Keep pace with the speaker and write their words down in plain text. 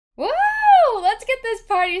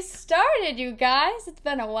party started, you guys. It's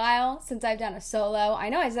been a while since I've done a solo. I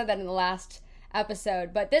know I said that in the last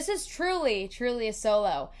episode, but this is truly a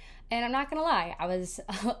solo. And I'm not gonna lie, I was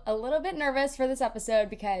a little bit nervous for this episode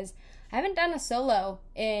because I haven't done a solo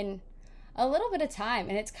in a little bit of time,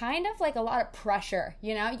 and it's kind of like a lot of pressure,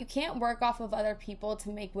 you know? You can't work off of other people to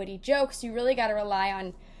make witty jokes. You really gotta rely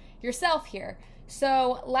on yourself here.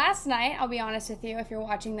 So last night, I'll be honest with you, if you're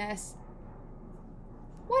watching this,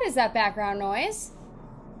 what is that background noise?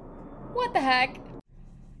 What the heck?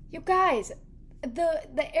 You guys,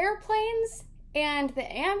 the airplanes and the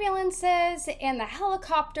ambulances and the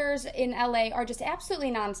helicopters in LA are just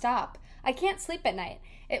absolutely nonstop. I can't sleep at night.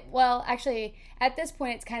 Well, actually, at this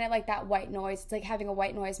point, it's kind of like that white noise. It's like having a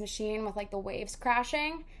white noise machine with like the waves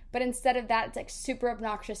crashing. But instead of that, it's like super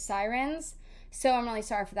obnoxious sirens. So I'm really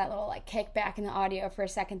sorry for that little like kickback in the audio for a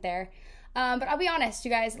second there. But I'll be honest,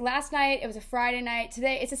 you guys, last night, it was a Friday night.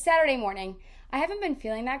 Today, it's a Saturday morning. I haven't been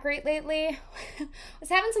feeling that great lately. I was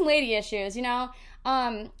having some lady issues, you know?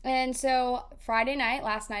 And so Friday night,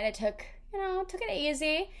 last night, I took it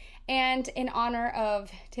easy. And in honor of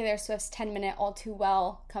Taylor Swift's 10-minute All Too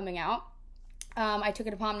Well coming out, I took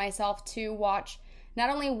it upon myself to watch not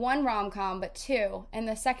only one rom-com, but two, and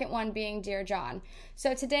the second one being Dear John.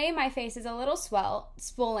 So today, my face is a little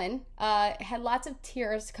swollen. Had lots of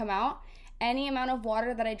tears come out. Any amount of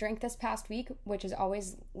water that I drank this past week, which is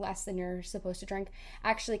always less than you're supposed to drink,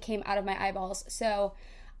 actually came out of my eyeballs. So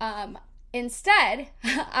instead,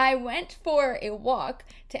 I went for a walk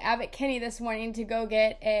to Abbot Kinney this morning to go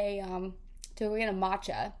get a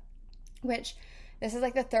matcha, which this is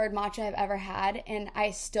like the third matcha I've ever had, and I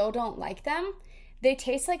still don't like them. They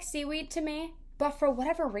taste like seaweed to me, but for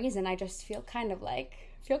whatever reason, I just feel kind of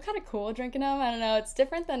cool drinking them. I don't know. It's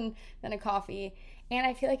different than a coffee. And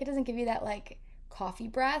I feel like it doesn't give you that, like, coffee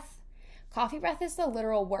breath. Coffee breath is the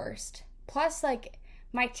literal worst. Plus, like,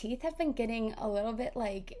 my teeth have been getting a little bit,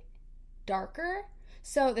 like, darker.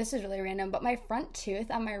 So this is really random, but my front tooth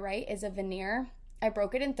on my right is a veneer. I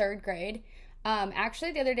broke it in third grade.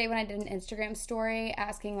 Actually, the other day when I did an Instagram story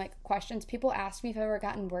asking, like, questions, people asked me if I've ever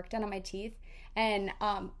gotten work done on my teeth. And,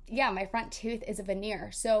 yeah, my front tooth is a veneer.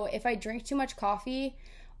 So if I drink too much coffee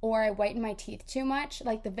or I whiten my teeth too much,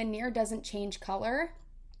 like the veneer doesn't change color.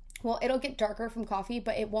 Well, it'll get darker from coffee,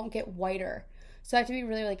 but it won't get whiter. So I have to be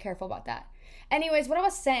really, really careful about that. Anyways, what I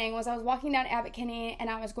was saying was I was walking down Abbot Kinney and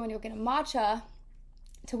I was going to go get a matcha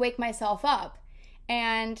to wake myself up.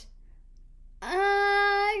 And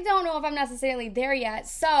I don't know if I'm necessarily there yet.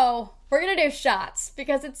 So we're going to do shots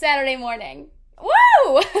because it's Saturday morning.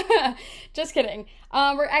 Woo! Just kidding.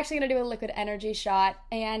 We're actually going to do a liquid energy shot.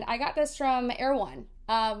 And I got this from Erewhon.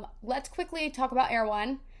 Let's quickly talk about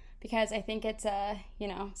Erewhon because I think it's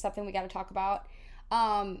something we got to talk about.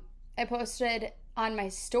 I posted on my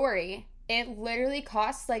story. It literally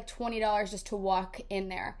costs like $20 just to walk in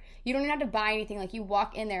there. You don't even have to buy anything. Like you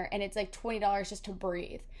walk in there and it's like $20 just to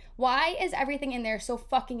breathe. Why is everything in there so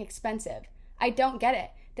fucking expensive? I don't get it.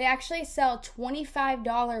 They actually sell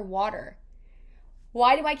 $25 water.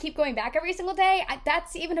 Why do I keep going back every single day?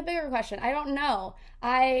 That's even a bigger question. I don't know.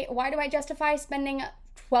 Why do I justify spending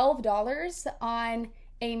 $12 on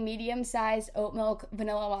a medium-sized oat milk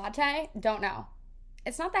vanilla latte? Don't know.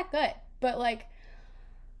 It's not that good, but like,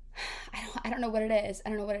 I don't know what it is.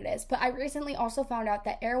 But I recently also found out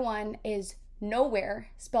that Erewhon is nowhere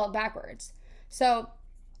spelled backwards. So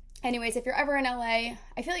anyways, if you're ever in LA,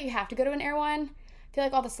 I feel like you have to go to an Erewhon. I feel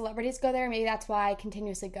like all the celebrities go there. Maybe that's why I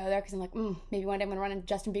continuously go there because I'm like, maybe one day I'm going to run into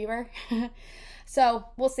Justin Bieber. So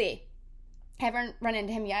we'll see. I haven't run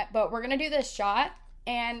into him yet, but we're going to do this shot.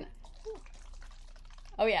 And,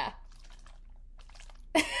 oh yeah.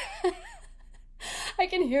 I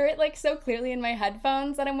can hear it like so clearly in my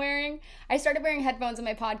headphones that I'm wearing. I started wearing headphones in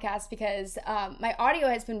my podcast because my audio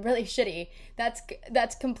has been really shitty.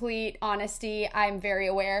 That's complete honesty. I'm very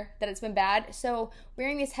aware that it's been bad. So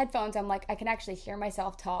wearing these headphones, I'm like, I can actually hear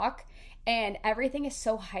myself talk and everything is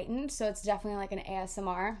so heightened. So it's definitely like an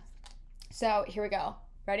ASMR. So here we go.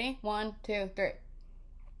 Ready? 1, 2, 3.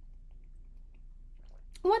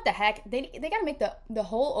 What the heck? They gotta make the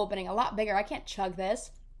whole opening a lot bigger. I can't chug this.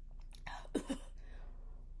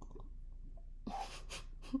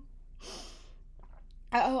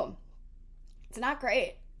 Oh, it's not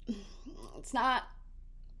great. It's not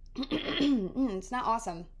it's not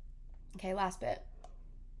awesome. Okay, last bit.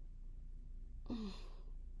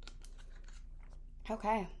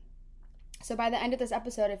 Okay. So by the end of this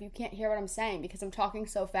episode, if you can't hear what I'm saying because I'm talking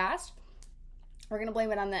so fast, we're going to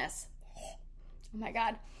blame it on this. Oh my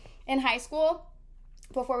God. In high school,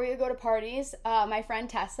 before we would go to parties, my friend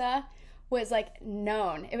Tessa was like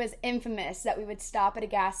known. It was infamous that we would stop at a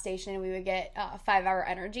gas station and we would get 5-hour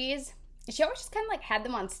energies. She always just kind of like had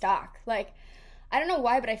them on stock. Like, I don't know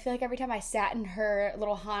why, but I feel like every time I sat in her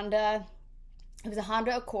little Honda, it was a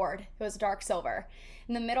Honda Accord. It was dark silver.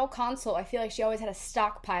 In the middle console, I feel like she always had a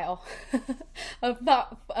stockpile of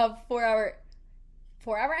 4-hour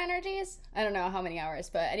energies. I don't know how many hours,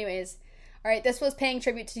 but anyways. All right, this was paying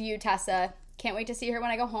tribute to you, Tessa. Can't wait to see her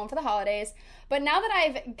when I go home for the holidays. But now that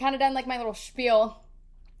I've kind of done like my little spiel,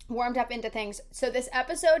 warmed up into things, so this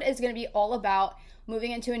episode is going to be all about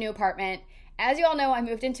moving into a new apartment. As you all know, I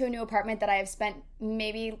moved into a new apartment that I have spent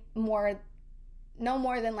maybe no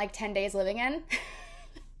more than like 10 days living in.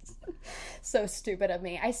 So stupid of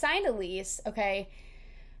me. I signed a lease, okay?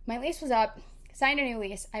 My lease was up, signed a new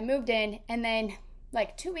lease. I moved in, and then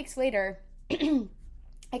like 2 weeks later,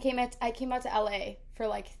 I came out to LA for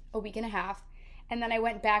like a week and a half, and then I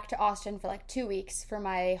went back to Austin for like 2 weeks for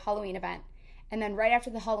my Halloween event. And then right after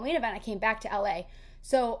the Halloween event, I came back to LA.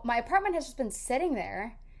 So my apartment has just been sitting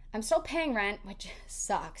there. I'm still paying rent, which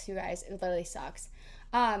sucks, you guys. It literally sucks.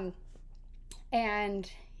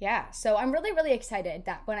 And yeah, so I'm really, really excited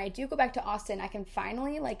that when I do go back to Austin, I can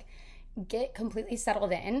finally like get completely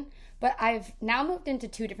settled in. But I've now moved into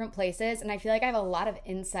 2 different places, and I feel like I have a lot of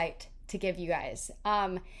insight to give you guys.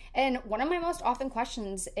 And one of my most often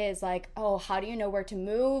questions is like, oh, how do you know where to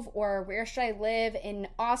move, or where should I live in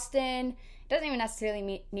Austin? It doesn't even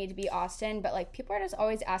necessarily need to be Austin, but like people are just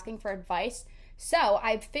always asking for advice. So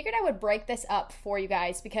I figured I would break this up for you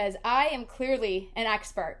guys because I am clearly an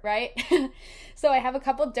expert, right? So I have a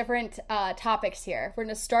couple of different topics here. We're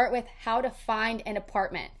going to start with how to find an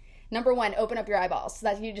apartment. Number 1, open up your eyeballs so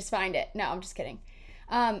that you just find it. No, I'm just kidding.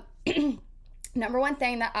 Number 1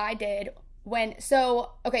 thing that I did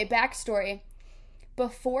backstory.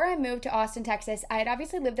 Before I moved to Austin, Texas, I had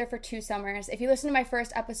obviously lived there for 2 summers. If you listen to my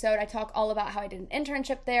first episode, I talk all about how I did an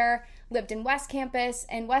internship there, lived in West Campus,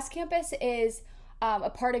 and West Campus is a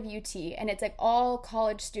part of UT, and it's like all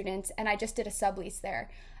college students, and I just did a sublease there.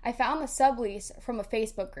 I found the sublease from a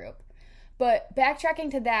Facebook group. But backtracking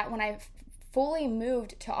to that, when I fully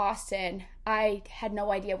moved to Austin, I had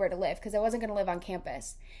no idea where to live because I wasn't going to live on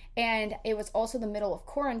campus. And it was also the middle of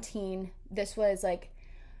quarantine. This was like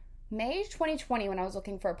May 2020 when I was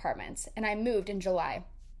looking for apartments, and I moved in July.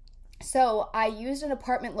 So I used an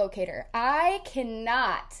apartment locator. I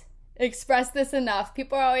cannot express this enough.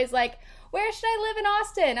 People are always like, where should I live in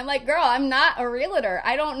Austin? I'm like, girl, I'm not a realtor.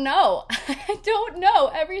 I don't know. I don't know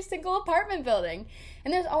every single apartment building.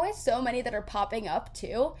 And there's always so many that are popping up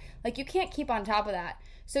too. Like you can't keep on top of that.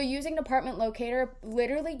 So using an apartment locator,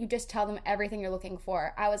 literally you just tell them everything you're looking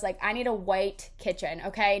for. I was like, I need a white kitchen,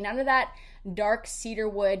 okay? None of that dark cedar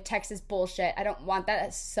wood Texas bullshit. I don't want that.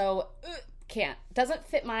 That's so, can't. Doesn't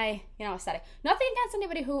fit my, aesthetic. Nothing against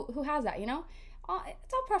anybody who has that,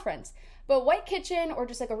 It's all preference. But white kitchen or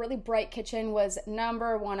just like a really bright kitchen was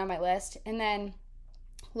number 1 on my list. And then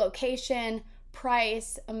location,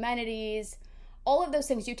 price, amenities, all of those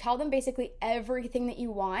things. You tell them basically everything that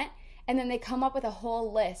you want, and then they come up with a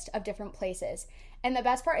whole list of different places. And the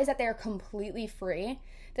best part is that they're completely free.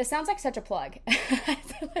 This sounds like such a plug.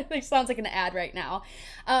 It sounds like an ad right now.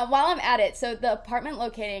 While I'm at it, so the apartment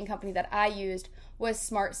locating company that I used was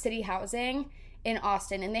Smart City Housing in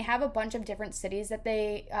Austin, and they have a bunch of different cities that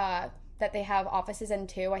they have offices in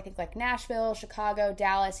too. I think like Nashville, Chicago,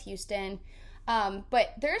 Dallas, Houston.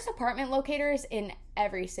 But there's apartment locators in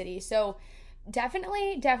every city. So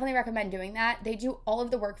definitely recommend doing that. They do all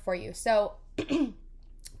of the work for you. So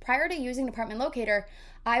prior to using an apartment locator,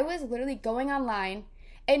 I was literally going online,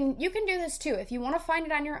 and you can do this too. If you want to find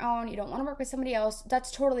it on your own, you don't want to work with somebody else,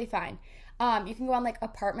 that's totally fine. You can go on like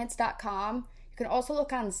apartments.com. You can also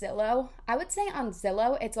look on Zillow. I would say on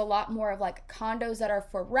Zillow, it's a lot more of like condos that are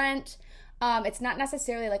for rent. It's not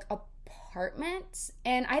necessarily like apartments.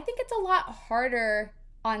 And I think it's a lot harder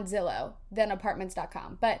on Zillow than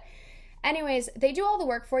apartments.com. But anyways, they do all the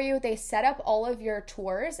work for you. They set up all of your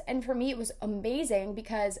tours. And for me, it was amazing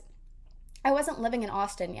because I wasn't living in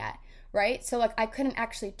Austin yet, right? So like I couldn't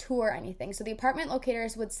actually tour anything. So the apartment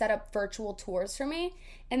locators would set up virtual tours for me,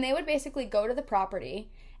 and they would basically go to the property,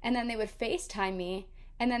 and then they would FaceTime me,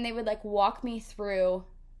 and then they would like walk me through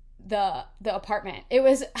the apartment. It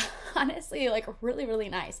was honestly like really, really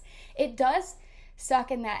nice. It does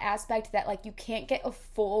suck in that aspect that like you can't get a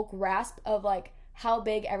full grasp of like how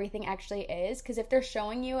big everything actually is, because if they're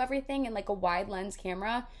showing you everything in like a wide lens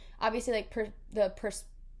camera, obviously like the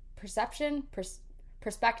proportions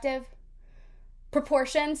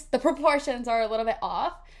are a little bit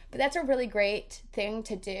off. But that's a really great thing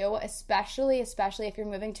to do, especially if you're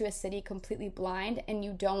moving to a city completely blind and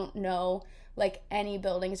you don't know like any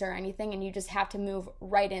buildings or anything, and you just have to move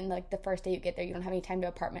right in like the first day you get there. You don't have any time to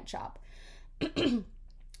apartment shop.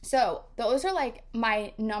 So those are like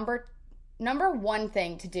my number one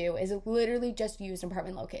thing to do is literally just use an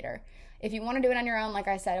apartment locator. If you want to do it on your own, like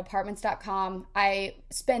I said, apartments.com, I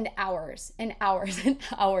spend hours and hours and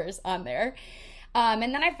hours on there. And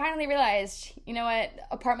then I finally realized, you know what,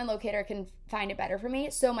 apartment locator can find it better for me.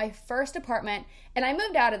 So my first apartment, and I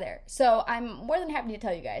moved out of there. So I'm more than happy to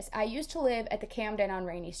tell you guys, I used to live at the Camden on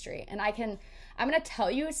Rainey Street. And I'm going to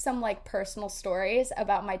tell you some like personal stories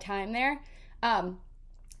about my time there.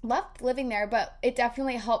 Loved living there, but it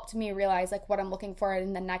definitely helped me realize like what I'm looking for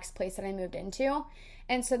in the next place that I moved into.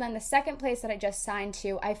 And so then the second place that I just signed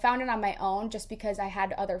to, I found it on my own just because I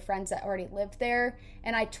had other friends that already lived there,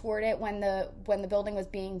 and I toured it when the building was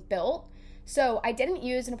being built. So I didn't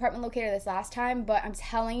use an apartment locator this last time, but I'm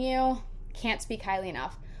telling you, can't speak highly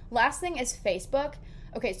enough. Last thing is Facebook.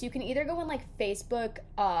 Okay, so you can either go in like Facebook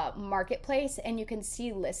Marketplace and you can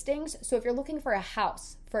see listings. So if you're looking for a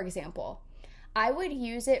house, for example, I would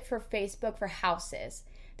use it for Facebook for houses.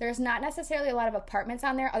 There's not necessarily a lot of apartments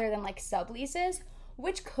on there other than like subleases,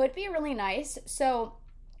 which could be really nice. So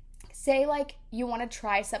say like you want to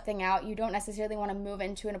try something out, you don't necessarily want to move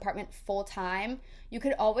into an apartment full time, you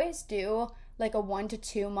could always do like a 1 to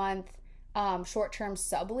 2 month short-term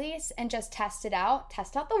sublease and just test out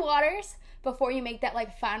the waters before you make that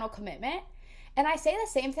like final commitment. And I say the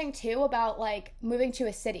same thing too about like moving to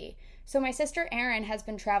a city. So my sister Erin has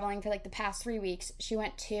been traveling for like the past 3 weeks. She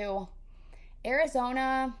went to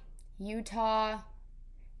Arizona, Utah,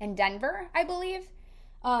 and Denver, I believe.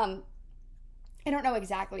 I don't know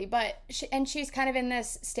exactly, but she's kind of in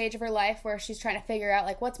this stage of her life where she's trying to figure out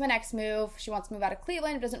like what's my next move. She wants to move out of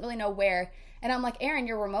Cleveland, doesn't really know where. And I'm like, Erin,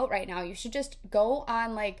 you're remote right now. You should just go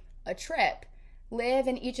on like a trip, live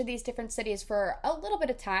in each of these different cities for a little bit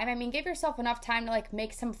of time. I mean, give yourself enough time to like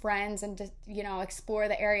make some friends and just, you know, explore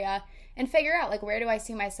the area and figure out like where do I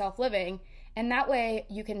see myself living. And that way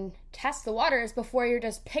you can test the waters before you're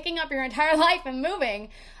just picking up your entire life and moving.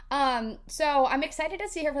 So I'm excited to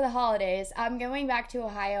see her for the holidays. I'm going back to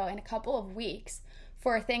Ohio in a couple of weeks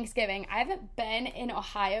for Thanksgiving. I haven't been in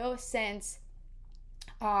Ohio since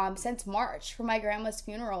March for my grandma's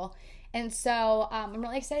funeral. And so I'm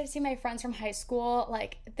really excited to see my friends from high school.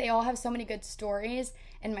 Like, they all have so many good stories,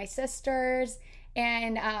 and my sisters.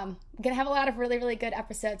 And I'm going to have a lot of really, really good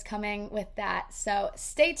episodes coming with that. So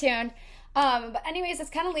stay tuned. But anyways, this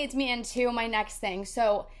kind of leads me into my next thing.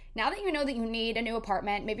 So now that you know that you need a new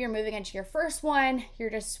apartment, maybe you're moving into your first one, you're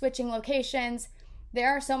just switching locations,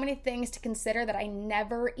 there are so many things to consider that I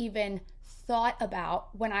never even thought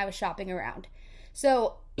about when I was shopping around.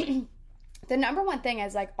 So the number one thing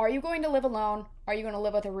is like, are you going to live alone? Are you going to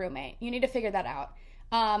live with a roommate? You need to figure that out.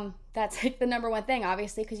 That's like the number one thing,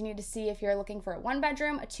 obviously, because you need to see if you're looking for a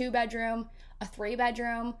 1-bedroom, a 2-bedroom, a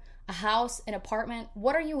 3-bedroom, a house, an apartment.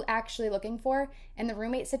 What are you actually looking for? And the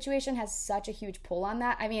roommate situation has such a huge pull on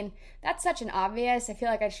that. I mean, that's such an obvious. I feel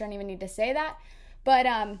like I shouldn't even need to say that. But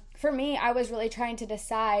for me, I was really trying to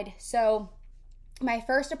decide. So my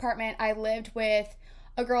first apartment, I lived with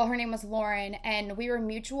a girl, her name was Lauren, and we were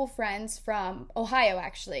mutual friends from Ohio,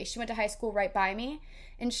 actually. She went to high school right by me,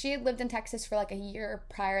 and she had lived in Texas for like a year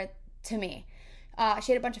prior to me.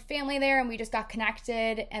 She had a bunch of family there, and we just got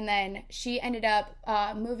connected, and then she ended up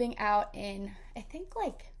moving out in, I think,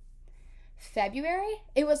 like February.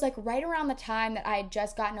 It was like right around the time that I had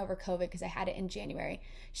just gotten over COVID because I had it in January.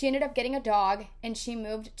 She ended up getting a dog, and she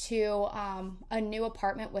moved to a new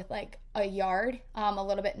apartment with like a yard a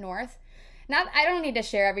little bit north. I don't need to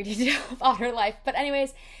share every detail about her life, but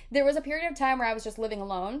anyways, there was a period of time where I was just living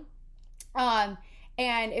alone, and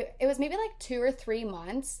it was maybe like 2 or 3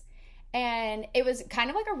 months, and it was kind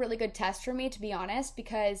of like a really good test for me, to be honest,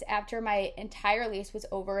 because after my entire lease was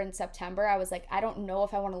over in September, I was like, I don't know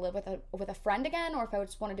if I want to live with a friend again or if I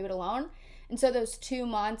just want to do it alone. And so those 2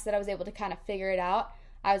 months that I was able to kind of figure it out,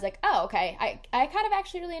 I was like, oh, okay, I kind of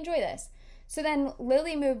actually really enjoy this. So then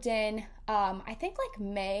Lily moved in, I think like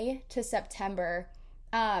May to September.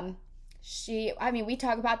 We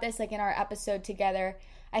talk about this like in our episode together.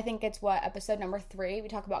 I think it's episode number 3. We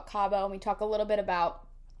talk about Cabo, and we talk a little bit about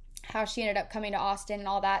how she ended up coming to Austin and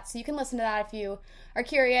all that. So you can listen to that if you are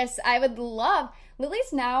curious. I would love,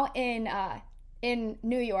 Lily's now in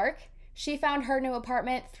New York. She found her new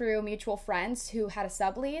apartment through mutual friends who had a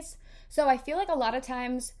sublease. So I feel like a lot of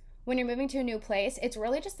times when you're moving to a new place, it's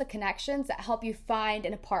really just the connections that help you find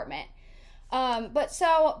an apartment. But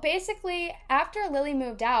so basically, after Lily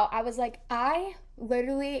moved out, I was like, I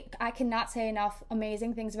cannot say enough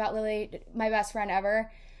amazing things about Lily, my best friend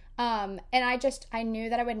ever. And I knew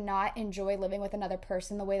that I would not enjoy living with another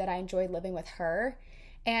person the way that I enjoyed living with her.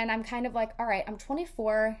 And I'm kind of like, all right, I'm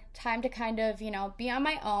 24, time to kind of, be on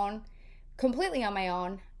my own, completely on my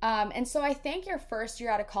own. And so I think your first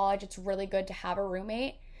year out of college, it's really good to have a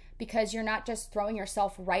roommate because you're not just throwing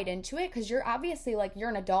yourself right into it, because you're obviously like, you're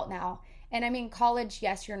an adult now. And I mean, college,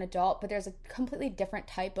 yes, you're an adult, but there's a completely different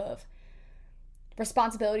type of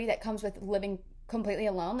responsibility that comes with living completely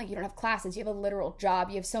alone. Like, you don't have classes, you have a literal job,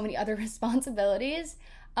 you have so many other responsibilities.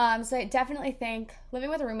 So I definitely think living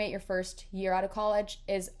with a roommate your first year out of college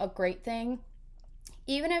is a great thing.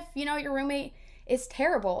 Even if, your roommate is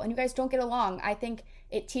terrible and you guys don't get along, I think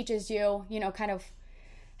it teaches you, kind of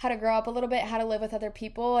how to grow up a little bit, how to live with other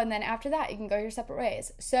people. And then after that, you can go your separate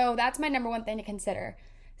ways. So that's my number one thing to consider.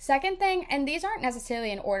 Second thing, and these aren't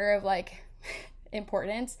necessarily in order of like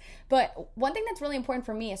importance, but one thing that's really important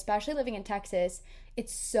for me, especially living in Texas,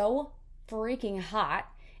 it's so freaking hot.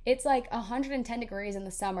 It's like 110 degrees in the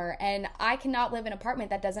summer, and I cannot live in an apartment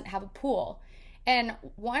that doesn't have a pool. And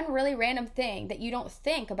one really random thing that you don't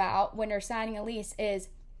think about when you're signing a lease is,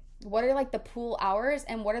 what are like the pool hours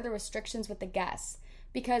and what are the restrictions with the guests?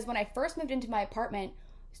 Because when I first moved into my apartment,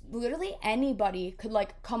 literally anybody could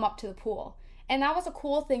like come up to the pool. And that was a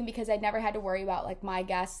cool thing because I'd never had to worry about like my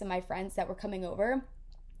guests and my friends that were coming over.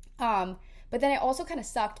 But then it also kind of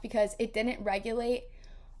sucked because it didn't regulate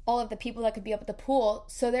all of the people that could be up at the pool.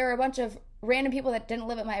 So there were a bunch of random people that didn't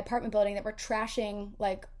live at my apartment building that were trashing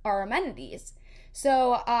like our amenities.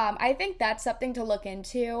 So I think that's something to look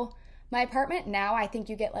into. My apartment now, I think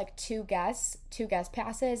you get like two guest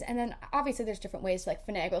passes. And then obviously there's different ways to like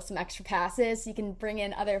finagle some extra passes so you can bring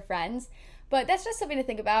in other friends. But that's just something to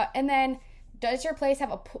think about. And then, does your place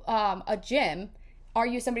have a gym? Are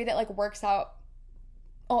you somebody that like works out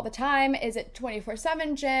all the time? Is it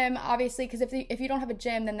 24/7 gym? Obviously, because if you don't have a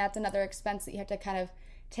gym, then that's another expense that you have to kind of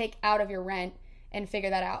take out of your rent and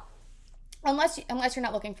figure that out. Unless you're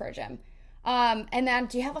not looking for a gym. And then,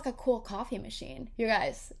 do you have like a cool coffee machine? You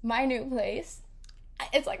guys, my new place,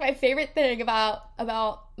 it's like my favorite thing about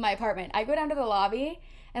my apartment. I go down to the lobby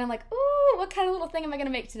and I'm like, ooh, what kind of little thing am I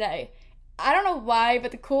gonna make today? I don't know why, but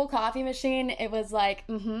the cool coffee machine, it was like,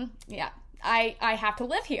 yeah, I have to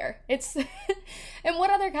live here. It's, and what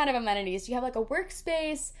other kind of amenities? Do you have like a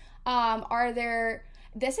workspace?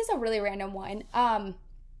 This is a really random one.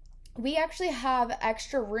 We actually have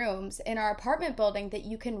extra rooms in our apartment building that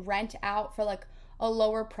you can rent out for like a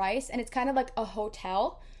lower price. And it's kind of like a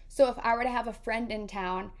hotel. So if I were to have a friend in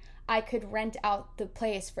town, I could rent out the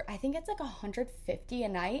place for, I think it's like $150 a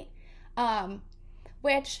night.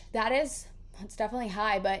 Which it's definitely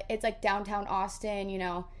high, but it's like downtown Austin,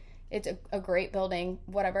 it's a great building,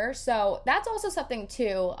 whatever. So that's also something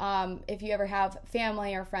too, if you ever have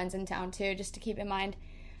family or friends in town too, just to keep in mind.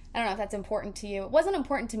 I don't know if that's important to you. It wasn't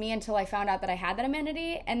important to me until I found out that I had that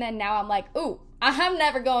amenity. And then now I'm like, ooh, I'm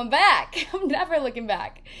never going back. I'm never looking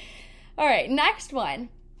back. All right, next one.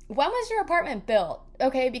 When was your apartment built?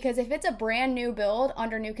 Okay, because if it's a brand new build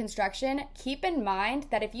under new construction, keep in mind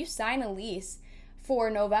that if you sign a lease for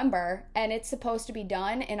November and it's supposed to be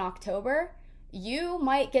done in October, you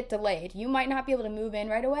might get delayed. You might not be able to move in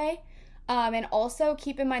right away. And also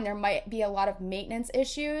keep in mind there might be a lot of maintenance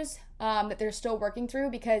issues that they're still working through,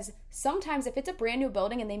 because sometimes if it's a brand new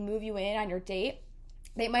building and they move you in on your date,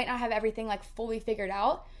 they might not have everything like fully figured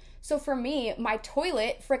out. So for me, my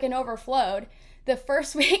toilet freaking overflowed the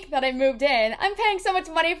first week that I moved in. I'm paying so much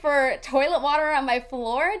money for toilet water on my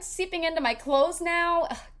floor. It's seeping into my clothes now.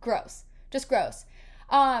 Ugh, gross. Just gross.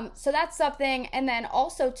 So that's something. And then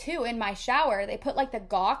also too, in my shower, they put like the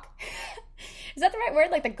gawk. Is that the right word?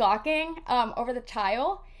 Like the gawking over the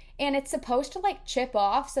tile. And it's supposed to like chip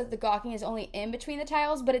off so that the gawking is only in between the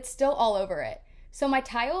tiles, but it's still all over it. So my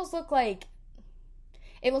tiles look like,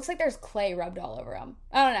 it looks like there's clay rubbed all over them.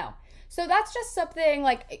 I don't know. So that's just something,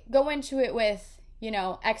 like, go into it with,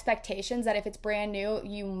 expectations that if it's brand new,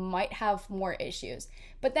 you might have more issues.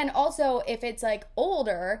 But then also, if it's like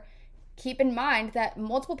older, keep in mind that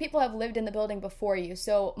multiple people have lived in the building before you.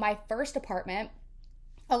 So my first apartment,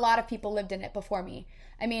 a lot of people lived in it before me.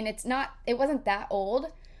 I mean, it wasn't that old,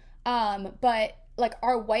 but like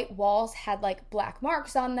our white walls had like black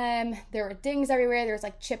marks on them. There were dings everywhere. There was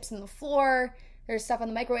like chips in the floor. There's stuff on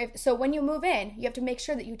the microwave. So when you move in, you have to make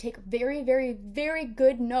sure that you take very, very, very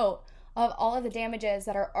good note of all of the damages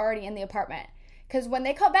that are already in the apartment. Because when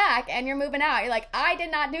they come back and you're moving out, you're like, I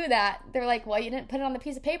did not do that. They're like, well, you didn't put it on the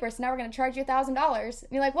piece of paper, so now we're going to charge you $1,000.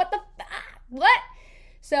 And you're like, what?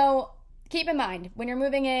 So keep in mind, when you're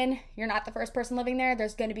moving in, you're not the first person living there.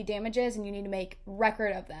 There's going to be damages, and you need to make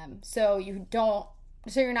record of them so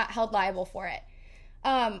you're not held liable for it.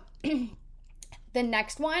 The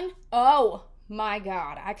next one, oh my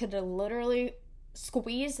God, I could literally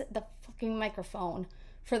squeeze the fucking microphone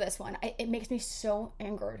for this one. It makes me so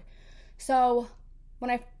angered. So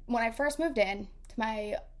when I first moved in to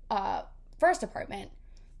my first apartment,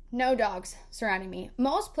 no dogs surrounding me.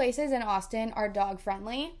 Most places in Austin are dog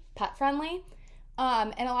friendly, pet friendly.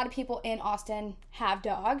 And a lot of people in Austin have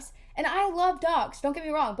dogs. And I love dogs, don't get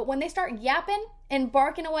me wrong. But when they start yapping and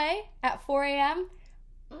barking away at 4 a.m.,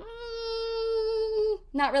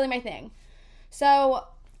 not really my thing. So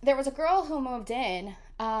there was a girl who moved in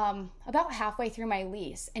about halfway through my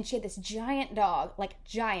lease. And she had this giant dog, like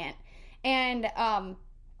giant. And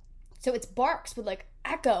so its barks would like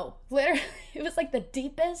echo. Literally, it was like the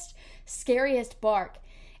deepest, scariest bark.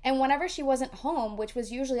 And whenever she wasn't home, which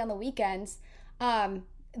was usually on the weekends,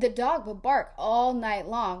 the dog would bark all night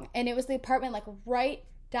long. And it was the apartment like right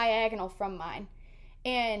diagonal from mine.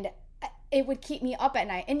 And it would keep me up at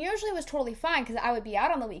night. And usually it was totally fine because I would be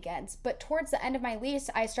out on the weekends. But towards the end of my lease,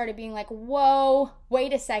 I started being like, whoa,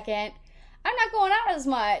 wait a second. I'm not going out as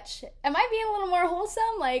much. Am I being a little more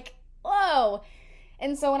wholesome? Like, whoa.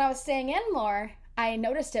 And so when I was staying in more, I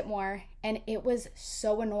noticed it more, and it was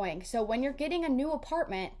so annoying. So when you're getting a new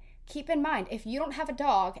apartment, keep in mind, if you don't have a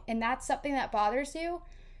dog and that's something that bothers you,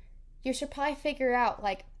 you should probably figure out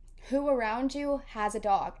like who around you has a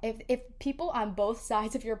dog. If people on both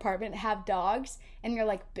sides of your apartment have dogs and you're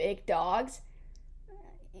like big dogs,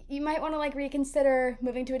 you might want to like reconsider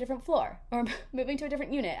moving to a different floor or moving to a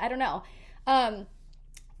different unit. I don't know.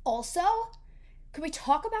 Also, could we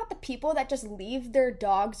talk about the people that just leave their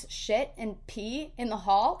dog's shit and pee in the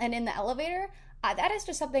hall and in the elevator? That is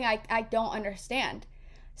just something I don't understand.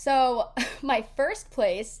 So my first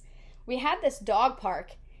place, we had this dog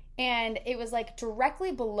park, and it was like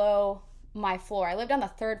directly below my floor. I lived on the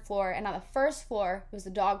third floor, and on the first floor was the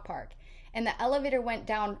dog park. And the elevator went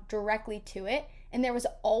down directly to it, and there was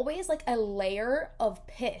always like a layer of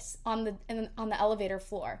piss on the elevator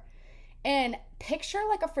floor. And picture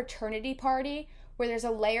like a fraternity party where there's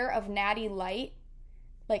a layer of natty light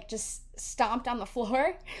like just stomped on the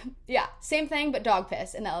floor. Yeah, same thing, but dog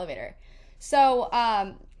piss in the elevator. So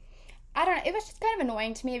I don't know, it was just kind of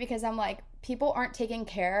annoying to me because I'm like, people aren't taking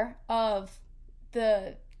care of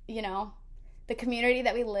the community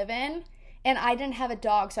that we live in, and I didn't have a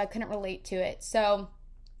dog, so I couldn't relate to it. So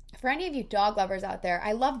for any of you dog lovers out there,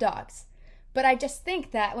 I love dogs, but I just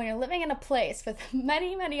think that when you're living in a place with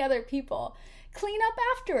many, many other people, clean up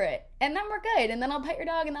after it, and then we're good, and then I'll pet your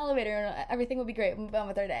dog in the elevator, and everything will be great. We'll move on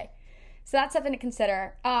with our day. So that's something to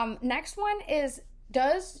consider. Next one is,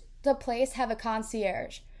 does the place have a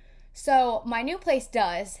concierge? So my new place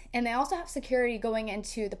does, and they also have security going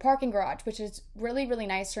into the parking garage, which is really, really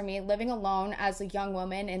nice for me, living alone as a young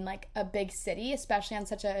woman in like a big city, especially on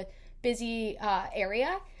such a busy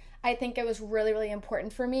area. I think it was really, really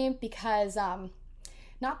important for me because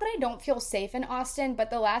not that I don't feel safe in Austin, but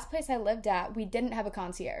the last place I lived at, we didn't have a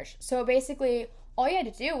concierge. So basically, all you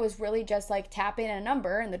had to do was really just like tap in a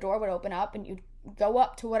number and the door would open up and you'd go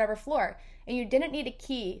up to whatever floor. And you didn't need a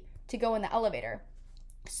key to go in the elevator.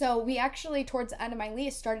 So we actually, towards the end of my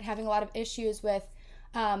lease, started having a lot of issues with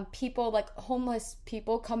people, like homeless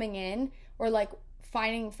people coming in or like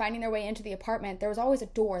finding their way into the apartment. There was always a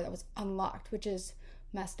door that was unlocked, which is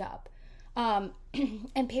messed up.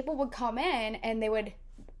 And people would come in and they would,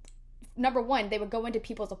 number one, they would go into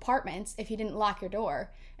people's apartments if you didn't lock your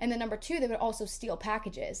door. And then number two, they would also steal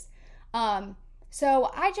packages.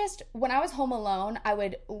 So when I was home alone, I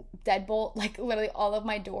would deadbolt like literally all of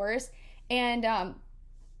my doors. And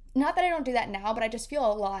not that I don't do that now, but I just feel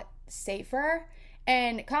a lot safer.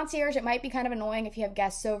 And concierge, it might be kind of annoying if you have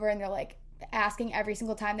guests over and they're like asking every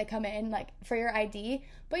single time they come in, like for your ID.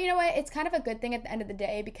 But you know what? It's kind of a good thing at the end of the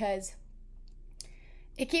day because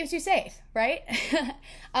it keeps you safe, right?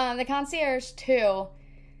 The concierge too,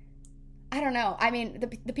 I don't know. I mean,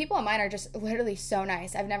 the people on mine are just literally so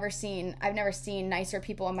nice. I've never seen nicer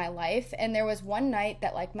people in my life. And there was one night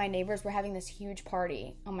that like my neighbors were having this huge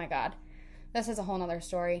party. Oh my God. This is a whole nother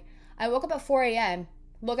story. I woke up at 4 a.m.,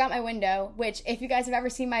 look out my window, which if you guys have ever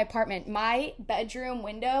seen my apartment, my bedroom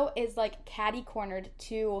window is like catty cornered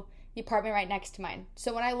to the apartment right next to mine.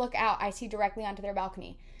 So when I look out, I see directly onto their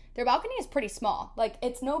balcony. Their balcony is pretty small. Like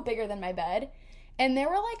it's no bigger than my bed. And there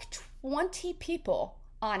were like 20 people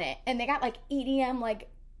on it. And they got like EDM, like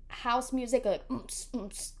house music,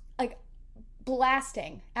 like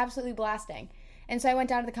blasting, absolutely blasting. And so I went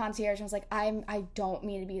down to the concierge and was like, I don't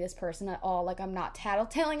mean to be this person at all. Like, I'm not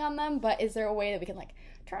tattletaling on them, but is there a way that we can, like,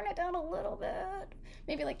 turn it down a little bit?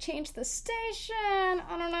 Maybe, like, change the station?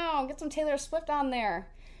 I don't know. Get some Taylor Swift on there.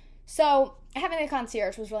 So having a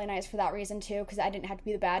concierge was really nice for that reason too, because I didn't have to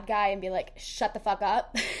be the bad guy and be like, shut the fuck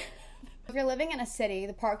up. If you're living in a city,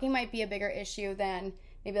 the parking might be a bigger issue than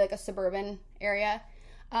maybe like a suburban area.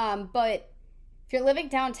 But if you're living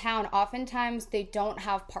downtown, oftentimes they don't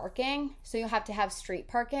have parking, so you'll have to have street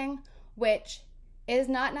parking, which is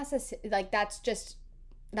not necessary. Like that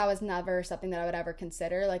was never something that I would ever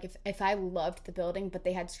consider. Like if I loved the building but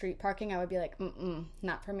they had street parking, I would be like,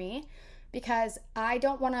 not for me. Because I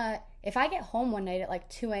don't want to, if I get home one night at like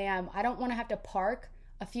 2 a.m., I don't want to have to park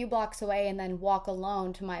a few blocks away and then walk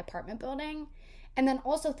alone to my apartment building. And then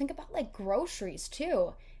also think about like groceries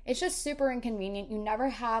too. It's just super inconvenient. You never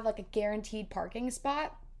have like a guaranteed parking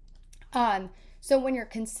spot. So when you're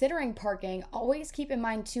considering parking, always keep in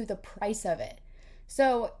mind too the price of it.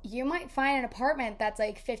 So you might find an apartment that's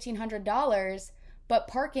like $1,500, but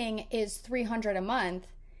parking is $300 a month.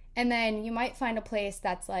 And then you might find a place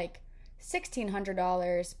that's like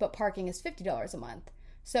 $1,600, but parking is $50 a month.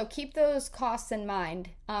 So keep those costs in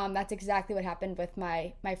mind. That's exactly what happened with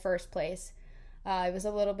my first place. It was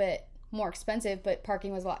a little bit more expensive, but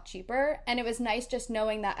parking was a lot cheaper. And it was nice just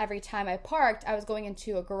knowing that every time I parked, I was going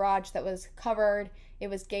into a garage that was covered. It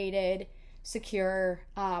was gated, secure.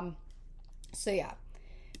 So yeah.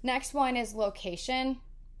 Next one is location.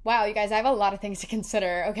 Wow, you guys, I have a lot of things to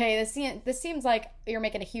consider. Okay, this seems like you're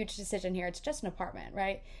making a huge decision here. It's just an apartment,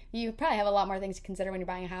 right? You probably have a lot more things to consider when you're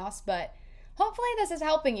buying a house, but hopefully this is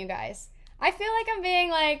helping you guys. I feel like I'm being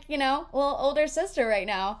like, a little older sister right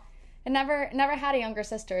now. I never had a younger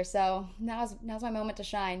sister, so now's my moment to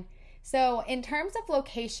shine. So in terms of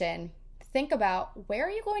location, think about, where are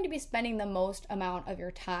you going to be spending the most amount of your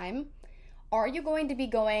time? Are you going to be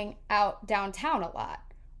going out downtown a lot?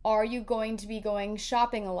 Are you going to be going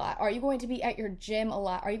shopping a lot? Are you going to be at your gym a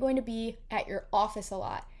lot? Are you going to be at your office a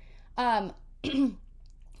lot? I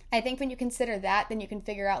think when you consider that, then you can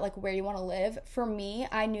figure out like where you want to live. For me,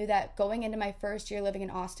 I knew that going into my first year living in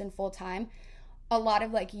Austin full time, a lot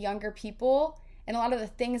of like younger people and a lot of the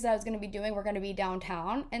things that I was going to be doing were going to be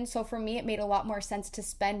downtown. And so for me, it made a lot more sense to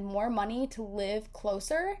spend more money to live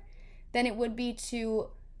closer than it would be to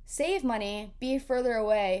save money, be further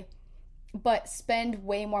away, but spend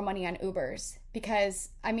way more money on Ubers. Because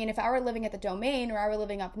if I were living at the Domain or I were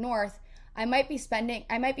living up north, I might be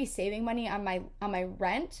saving money on my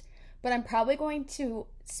rent, but I'm probably going to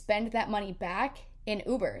spend that money back in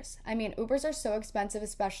Ubers. Ubers are so expensive,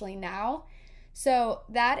 especially now. So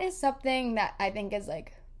that is something that I think is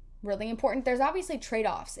like really important. There's obviously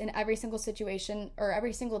trade-offs in every single situation or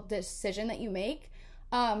every single decision that you make.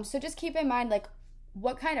 So just keep in mind, like,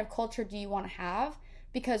 what kind of culture do you want to have?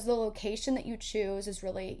 Because the location that you choose is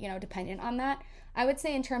really, dependent on that. I would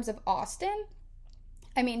say in terms of Austin,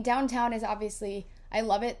 downtown is obviously, I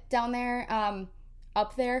love it down there.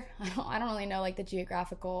 Up there, I don't really know like the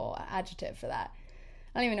geographical adjective for that.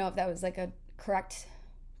 I don't even know if that was like a correct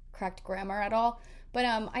grammar at all. But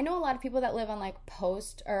I know a lot of people that live on like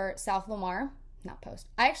Post or South Lamar. Not Post.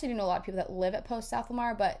 I actually do know a lot of people that live at Post South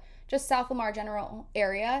Lamar, but just South Lamar general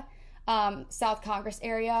area. South Congress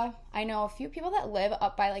area. I know a few people that live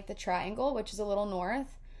up by like the Triangle, which is a little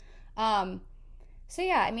north. So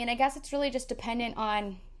yeah, I guess it's really just dependent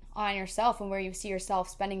on yourself and where you see yourself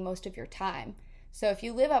spending most of your time. So if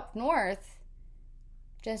you live up north,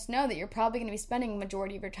 just know that you're probably going to be spending the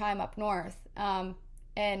majority of your time up north.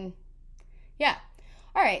 And yeah.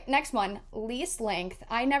 All right, next one, lease length.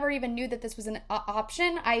 I never even knew that this was an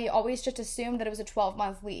option. I always just assumed that it was a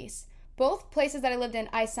 12-month lease. Both places that I lived in,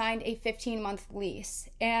 I signed a 15-month lease.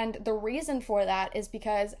 And the reason for that is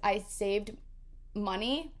because I saved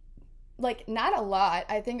money. Like, not a lot.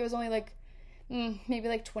 I think it was only like maybe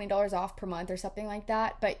like $20 off per month or something like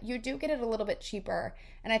that. But you do get it a little bit cheaper.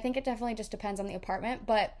 And I think it definitely just depends on the apartment.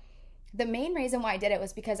 But the main reason why I did it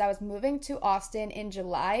was because I was moving to Austin in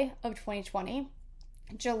July of 2020.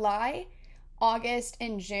 July, August,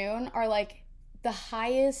 and June are like the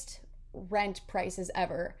highest rent prices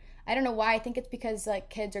ever. I don't know why. I think it's because like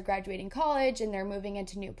kids are graduating college and they're moving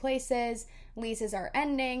into new places. Leases are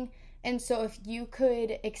ending. And so if you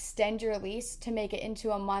could extend your lease to make it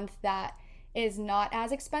into a month that is not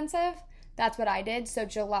as expensive, that's what I did. So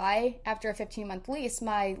July, after a 15-month lease,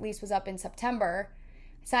 my lease was up in September.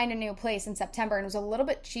 Signed a new place in September and it was a little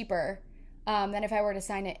bit cheaper than if I were to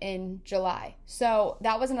sign it in July. So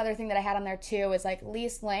that was another thing that I had on there too, is like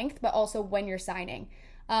lease length, but also when you're signing.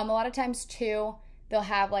 A lot of times too, they'll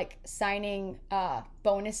have like signing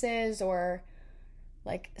bonuses or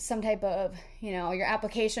like some type of, your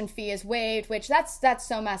application fee is waived, which that's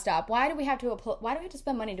so messed up. Why do we have to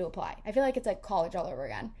spend money to apply? I feel like it's like college all over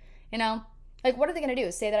again, Like, what are they going to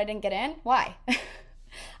do? Say that I didn't get in? Why?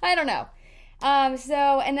 I don't know.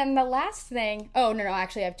 And then the last thing, oh, no,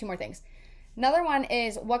 actually I have two more things. Another one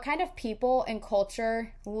is what kind of people and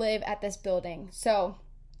culture live at this building. So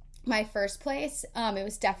my first place, it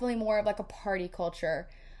was definitely more of like a party culture.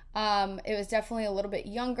 It was definitely a little bit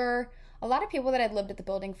younger. A lot of people that had lived at the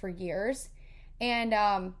building for years. And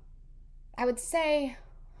I would say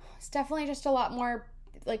it's definitely just a lot more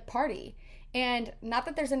like party. And not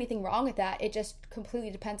that there's anything wrong with that. It just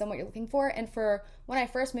completely depends on what you're looking for. And for when I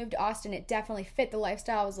first moved to Austin, it definitely fit the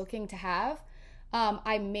lifestyle I was looking to have.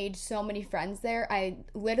 I made so many friends there. I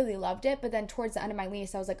literally loved it. But then towards the end of my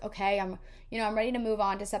lease, I was like, okay, I'm ready to move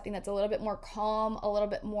on to something that's a little bit more calm, a little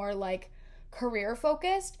bit more like career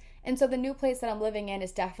focused. And so the new place that I'm living in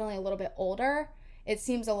is definitely a little bit older. It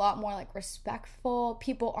seems a lot more like respectful.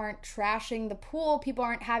 People aren't trashing the pool. People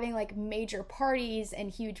aren't having like major parties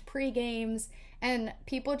and huge pre-games. And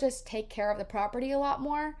people just take care of the property a lot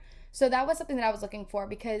more. So that was something that I was looking for,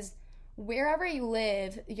 because wherever you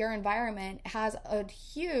live, your environment has a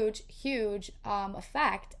huge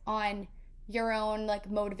effect on your own like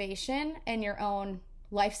motivation and your own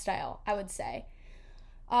lifestyle, I would say.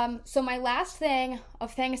 So my last thing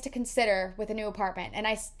of things to consider with a new apartment, and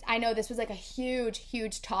I know this was like a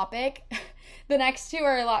huge topic. The next two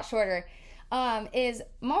are a lot shorter. Is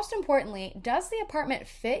most importantly, does the apartment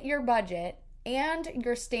fit your budget and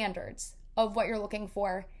your standards of what you're looking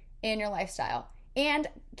for in your lifestyle? And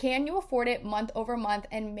can you afford it month over month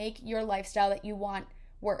and make your lifestyle that you want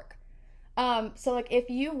work? So like if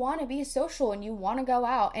you want to be social and you want to go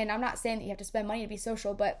out, and I'm not saying that you have to spend money to be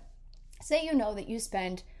social, but say you know that you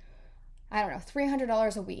spend, I don't know,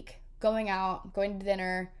 $300 a week going out, going to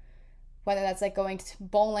dinner, whether that's like going to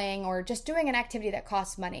bowling or just doing an activity that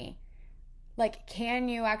costs money. Like, can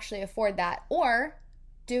you actually afford that? Or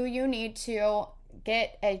do you need to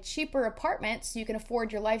get a cheaper apartment so you can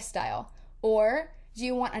afford your lifestyle? Or do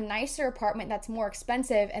you want a nicer apartment that's more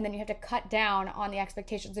expensive and then you have to cut down on the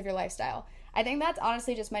expectations of your lifestyle? I think that's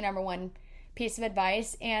honestly just my number one piece of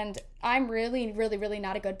advice. And I'm really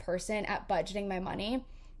not a good person at budgeting my money.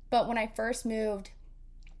 But when I first moved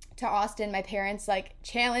to Austin, my parents like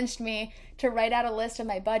challenged me to write out a list of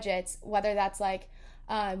my budgets, whether that's like,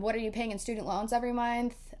 what are you paying in student loans every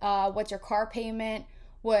month? What's your car payment?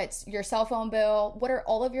 What's your cell phone bill? What are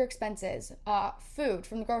all of your expenses? Food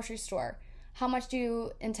from the grocery store. How much do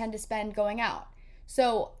you intend to spend going out?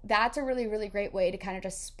 So that's a really great way to kind of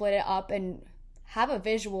just split it up and have a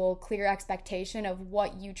visual, clear expectation of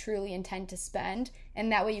what you truly intend to spend.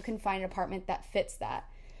 And that way you can find an apartment that fits that.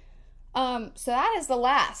 So that is the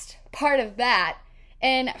last part of that.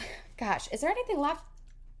 And gosh, is there anything left?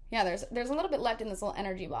 Yeah, there's a little bit left in this little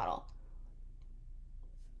energy bottle.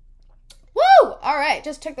 Woo! All right,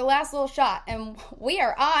 just took the last little shot and we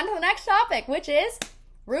are on to the next topic, which is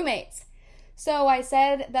roommates. So I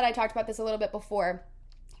said that I talked about this a little bit before.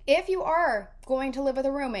 If you are going to live with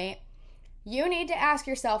a roommate, you need to ask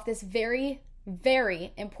yourself this very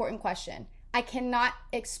important question. I cannot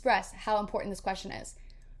express how important this question is.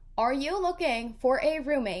 Are you looking for a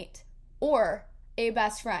roommate or a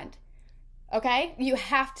best friend? Okay? You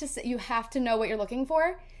have to know what you're looking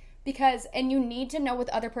for, and you need to know what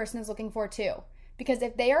the other person is looking for too. Because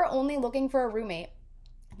if they are only looking for a roommate,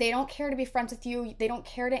 they don't care to be friends with you, they don't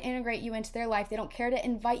care to integrate you into their life, they don't care to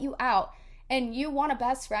invite you out, and you want a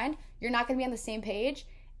best friend, you're not going to be on the same page,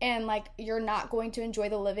 and like you're not going to enjoy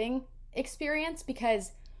the living experience,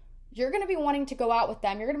 because you're going to be wanting to go out with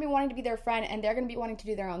them, you're going to be wanting to be their friend, and they're going to be wanting to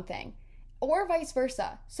do their own thing, or vice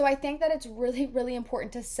versa. So I think that it's really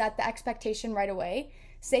important to set the expectation right away.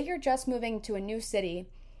 Say you're just moving to a new city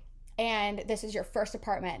and this is your first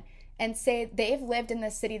apartment, and say they've lived in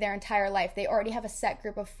this city their entire life, they already have a set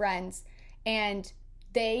group of friends, and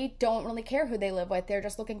they don't really care who they live with, they're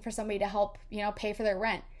just looking for somebody to help, pay for their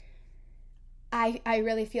rent. I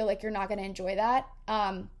really feel like you're not going to enjoy that.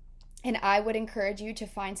 And I would encourage you to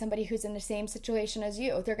find somebody who's in the same situation as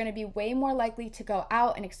you. They're going to be way more likely to go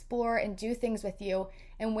out and explore and do things with you,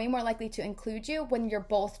 and way more likely to include you when you're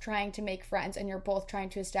both trying to make friends and you're both trying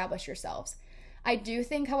to establish yourselves. I do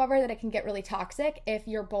think, however, that it can get really toxic if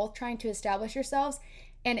you're both trying to establish yourselves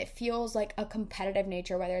and it feels like a competitive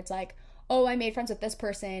nature, whether it's like, oh, I made friends with this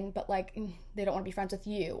person, but like they don't want to be friends with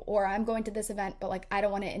you, or I'm going to this event, but like I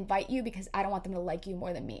don't want to invite you because I don't want them to like you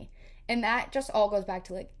more than me. And that just all goes back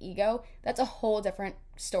to like ego. That's a whole different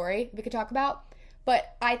story we could talk about.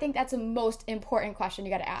 But I think that's the most important question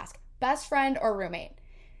you got to ask. Best friend or roommate?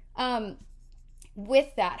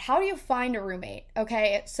 With that, how do you find a roommate?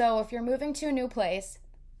 Okay, so if you're moving to a new place,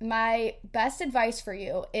 my best advice for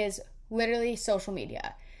you is literally social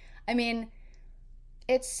media. I mean,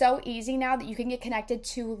 it's so easy now that you can get connected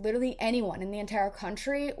to literally anyone in the entire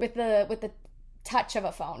country with the touch of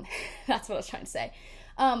a phone. That's what I was trying to say.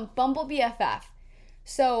 Bumble BFF.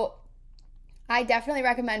 So I definitely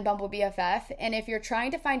recommend Bumble BFF. And if you're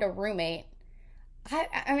trying to find a roommate,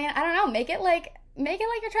 I mean, I don't know, make it like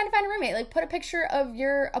you're trying to find a roommate. Like, put a picture of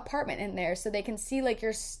your apartment in there so they can see like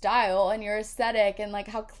your style and your aesthetic and like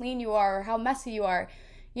how clean you are or how messy you are,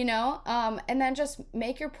 you know? And then just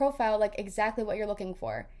make your profile like exactly what you're looking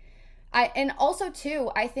for. And also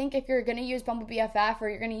too, I think if you're gonna use Bumble BFF or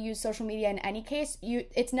you're gonna use social media in any case,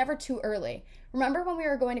 it's never too early. Remember when we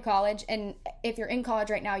were going to college, and if you're in college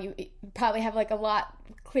right now, you probably have like a lot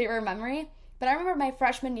clearer memory. But I remember my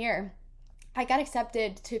freshman year, I got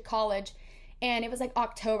accepted to college, and it was like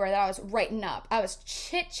October that I was writing up. I was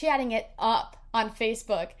chit-chatting it up on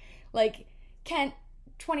Facebook, like,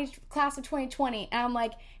 class of 2020, and I'm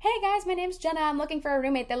like, hey guys, my name's Jenna, I'm looking for a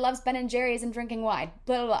roommate that loves Ben and Jerry's and drinking wine,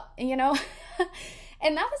 blah blah blah, you know.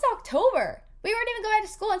 And that was October. We weren't even going to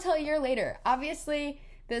school until a year later. Obviously,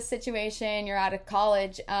 this situation, you're out of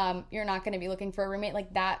college, you're not going to be looking for a roommate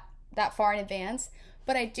like that far in advance.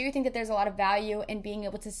 But I do think that there's a lot of value in being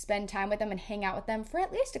able to spend time with them and hang out with them for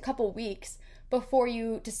at least a couple weeks before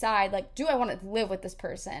you decide, like, do I want to live with this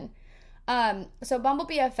person? So Bumble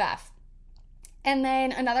BFF. And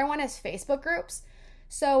then another one is Facebook groups.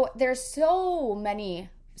 So there's so many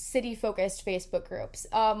city-focused Facebook groups.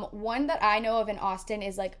 One that I know of in Austin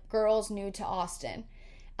is like Girls New to Austin.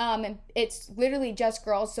 And it's literally just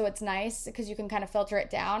girls, so it's nice because you can kind of filter it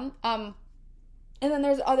down. And then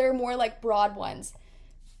there's other more like broad ones,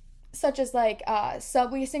 such as like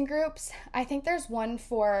subleasing groups. I think there's one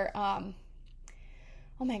for, oh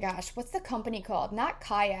my gosh, what's the company called? Not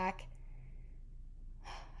Kayak.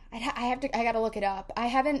 I gotta look it up. I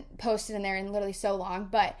haven't posted in there in literally so long,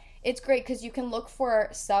 but it's great because you can look for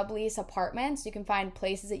sublease apartments. You can find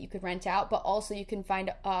places that you could rent out, but also you can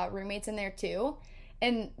find roommates in there too.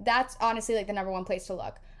 And that's honestly like the number one place to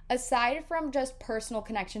look. Aside from just personal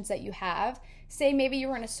connections that you have, say maybe you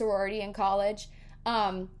were in a sorority in college,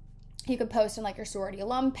 you could post on like your sorority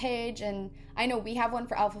alum page. And I know we have one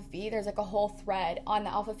for Alpha Phi. There's like a whole thread on the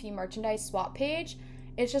Alpha Phi merchandise swap page.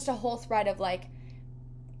 It's just a whole thread of like,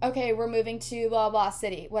 okay, we're moving to blah, blah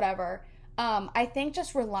city, whatever. I think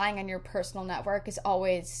just relying on your personal network is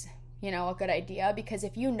always, you know, a good idea, because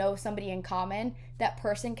if you know somebody in common, that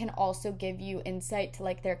person can also give you insight to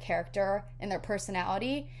like their character and their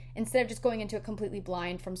personality instead of just going into it completely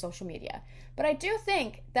blind from social media. But I do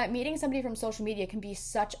think that meeting somebody from social media can be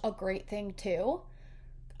such a great thing too.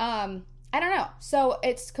 I don't know. So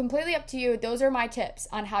it's completely up to you. Those are my tips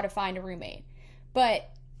on how to find a roommate. But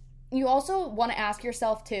you also want to ask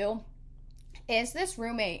yourself too, is this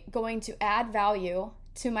roommate going to add value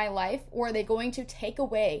to my life, or are they going to take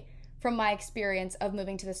away from my experience of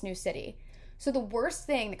moving to this new city? So the worst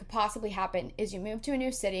thing that could possibly happen is you move to a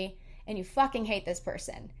new city and you fucking hate this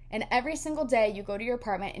person. And every single day you go to your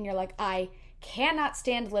apartment and you're like, I cannot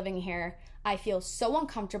stand living here. I feel so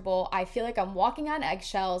uncomfortable. I feel like I'm walking on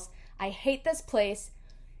eggshells. I hate this place.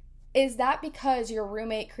 Is that because your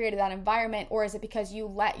roommate created that environment, or is it because you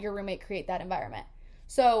let your roommate create that environment?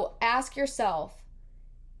 So ask yourself,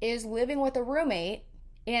 is living with a roommate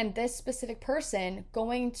and this specific person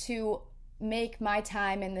going to make my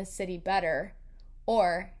time in this city better,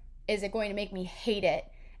 or is it going to make me hate it,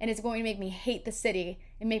 and is it going to make me hate the city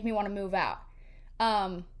and make me want to move out?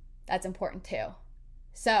 That's important too.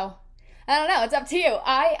 So I don't know, it's up to you.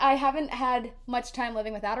 I haven't had much time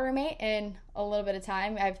living without a roommate in a little bit of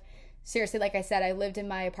time. I've seriously, like I said, I lived in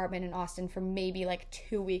my apartment in Austin for maybe like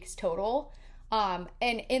 2 weeks total. And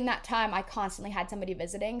in that time, I constantly had somebody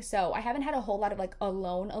visiting. So I haven't had a whole lot of like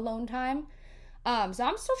alone time. So I'm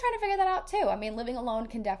still trying to figure that out too. I mean, living alone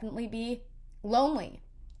can definitely be lonely.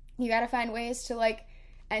 You got to find ways to like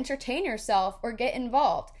entertain yourself or get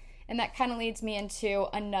involved. And that kind of leads me into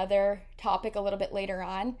another topic a little bit later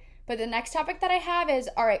on. But the next topic that I have is,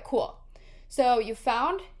 all right, cool. So you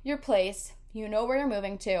found your place, you know where you're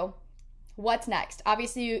moving to. What's next?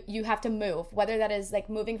 Obviously, you have to move, whether that is like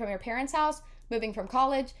moving from your parents' house, moving from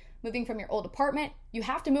college, moving from your old apartment. You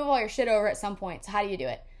have to move all your shit over at some point. So how do you do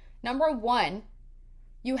it? Number one,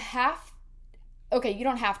 you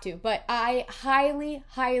don't have to, but I highly,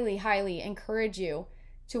 highly, highly encourage you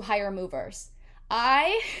to hire movers.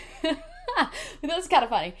 That was kind of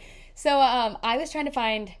funny. So I was trying to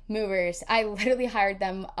find movers. I literally hired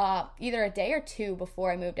them either a day or two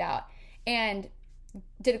before I moved out, and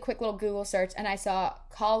did a quick little Google search, and I saw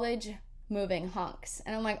college moving hunks,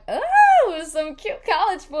 and I'm like, oh, some cute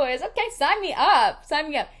college boys. Okay, sign me up.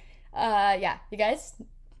 Yeah, you guys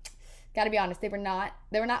gotta be honest, they were not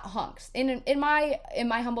hunks. In my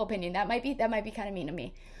humble opinion, that might be kind of mean to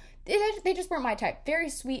me. They just weren't my type. Very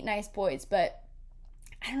sweet, nice boys, but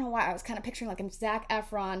I don't know why, I was kind of picturing like a Zac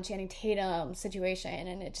Efron, Channing Tatum situation,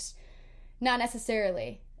 and it just, not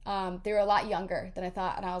necessarily. They were a lot younger than I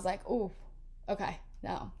thought, and I was like, ooh, okay,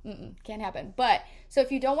 no, can't happen. But, so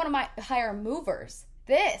if you don't want to hire movers,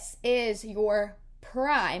 this is your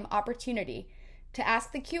prime opportunity to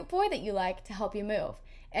ask the cute boy that you like to help you move.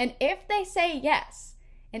 And if they say yes,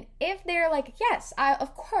 and if they're like, yes,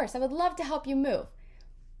 of course, I would love to help you move,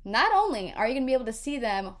 not only are you going to be able to see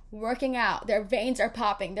them working out, their veins are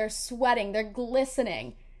popping, they're sweating, they're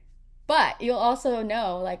glistening, but you'll also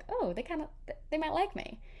know like, oh, they might like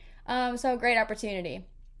me. So great opportunity.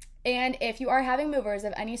 And if you are having movers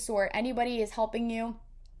of any sort, anybody is helping you,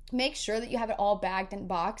 make sure that you have it all bagged and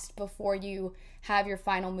boxed before you have your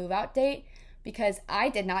final move out date, because I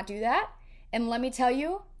did not do that. And let me tell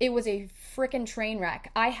you, it was a freaking train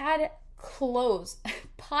wreck. I had clothes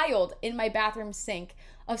piled in my bathroom sink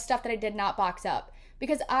of stuff that I did not box up,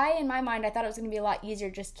 because in my mind, I thought it was going to be a lot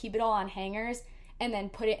easier, just keep it all on hangers and then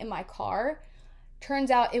put it in my car.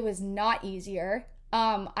 Turns out it was not easier.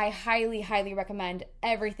 I highly, highly recommend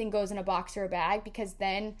everything goes in a box or a bag, because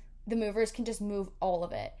then the movers can just move all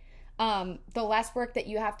of it. The less work that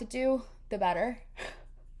you have to do, the better.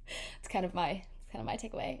 It's kind of my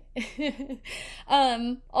takeaway.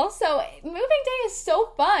 Also, moving day is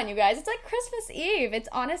so fun, you guys. It's like Christmas Eve. It's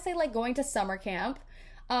honestly like going to summer camp,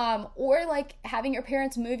 or like having your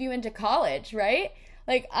parents move you into college, right?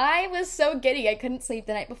 Like, I was so giddy. I couldn't sleep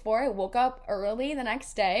the night before. I woke up early the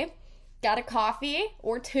next day, got a coffee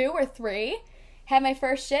or 2 or 3, had my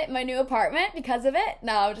first shit in my new apartment because of it.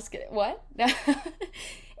 No, I'm just kidding. What?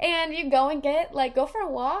 And you go and go for a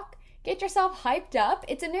walk, get yourself hyped up.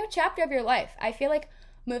 It's a new chapter of your life. I feel like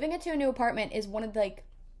moving into a new apartment is one of the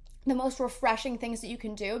most refreshing things that you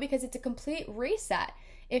can do, because it's a complete reset.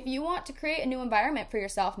 If you want to create a new environment for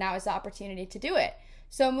yourself, now is the opportunity to do it.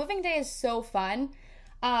 So moving day is so fun.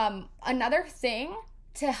 Another thing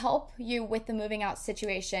to help you with the moving out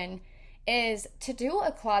situation is to do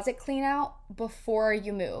a closet clean out before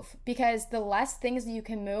you move, because the less things that you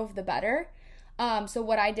can move, the better. So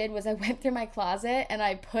what I did was I went through my closet and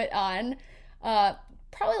I put on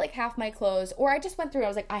probably like half my clothes, or I just went through, I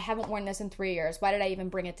was like, I haven't worn this in 3 years. Why did I even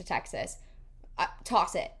bring it to Texas?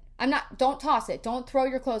 Toss it. Don't toss it. Don't throw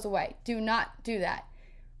your clothes away. Do not do that.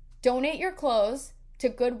 Donate your clothes to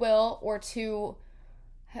Goodwill or to,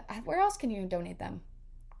 where else can you donate them?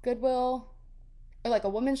 Goodwill, or like a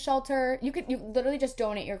women's shelter. You literally just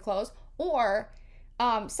donate your clothes, or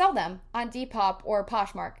sell them on Depop or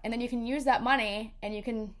Poshmark, and then you can use that money and you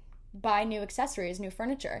can buy new accessories, new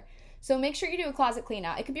furniture. So make sure you do a closet clean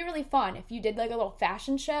out. It could be really fun if you did like a little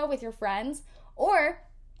fashion show with your friends, or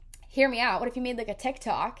hear me out, what if you made like a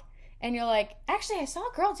TikTok and you're like, actually, I saw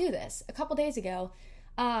a girl do this a couple days ago.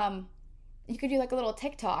 You could do like a little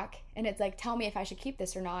TikTok and it's like, tell me if I should keep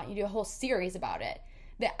this or not. You do a whole series about it.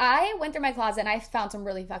 I went through my closet and I found some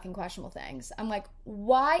really fucking questionable things. I'm like,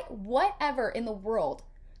 why, whatever in the world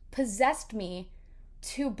possessed me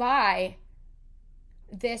to buy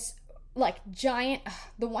this like giant,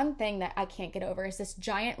 the one thing that I can't get over is this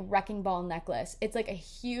giant wrecking ball necklace. It's like a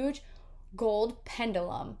huge gold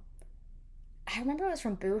pendulum. I remember it was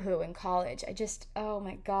from Boohoo in college. Oh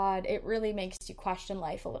my God, it really makes you question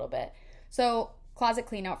life a little bit. So closet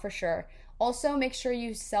clean out for sure. Also make sure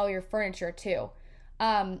you sell your furniture too.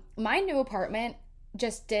 My new apartment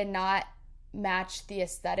just did not match the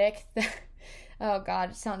aesthetic. Oh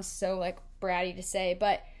God, it sounds so like bratty to say,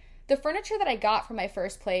 but the furniture that I got from my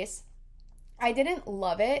first place, I didn't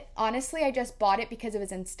love it. Honestly, I just bought it because it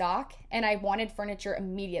was in stock and I wanted furniture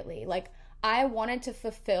immediately. Like, I wanted to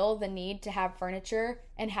fulfill the need to have furniture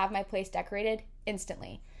and have my place decorated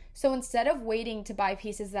instantly. So instead of waiting to buy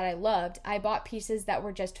pieces that I loved, I bought pieces that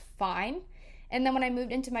were just fine. And then when I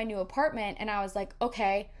moved into my new apartment and I was like,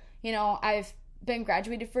 okay, I've been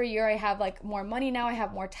graduated for a year. I have like more money now. I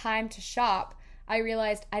have more time to shop. I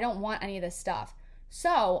realized I don't want any of this stuff.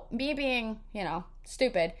 So me being,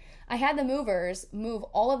 stupid, I had the movers move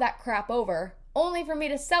all of that crap over, only for me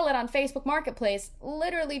to sell it on Facebook Marketplace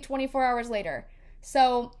literally 24 hours later.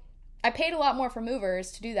 So I paid a lot more for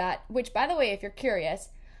movers to do that, which, by the way, if you're curious,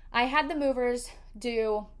 I had the movers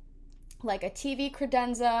do like a TV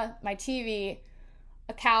credenza, my TV,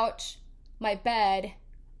 a couch, my bed,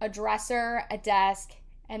 a dresser, a desk,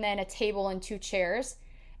 and then a table and 2 chairs.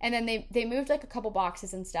 And then they moved like a couple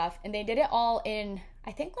boxes and stuff, and they did it all in,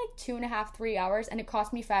 I think, like 2.5, 3 hours, and it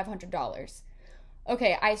cost me $500.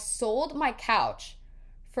 Okay, I sold my couch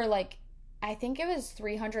for like, I think it was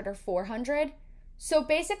 $300 or $400. So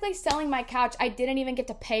basically selling my couch, I didn't even get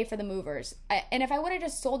to pay for the movers. And if I would have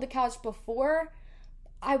just sold the couch before,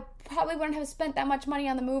 I probably wouldn't have spent that much money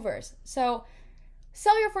on the movers. So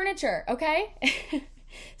sell your furniture, okay?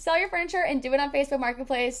 Sell your furniture and do it on Facebook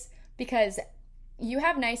Marketplace, because you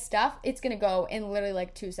have nice stuff. It's going to go in literally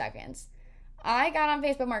like 2 seconds. I got on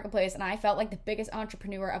Facebook Marketplace and I felt like the biggest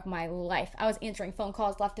entrepreneur of my life. I was answering phone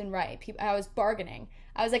calls left and right. I was bargaining.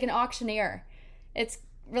 I was like an auctioneer. It's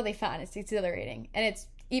really fun. It's exhilarating. And it's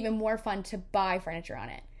even more fun to buy furniture on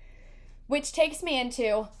it. Which takes me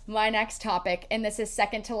into my next topic. And this is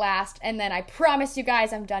second to last. And then I promise you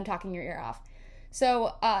guys I'm done talking your ear off.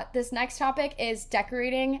 So this next topic is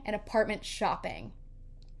decorating and apartment shopping.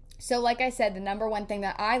 So like I said, the number one thing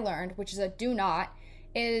that I learned, which is a do not,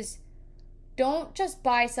 is don't just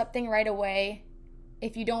buy something right away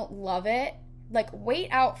if you don't love it. Like, wait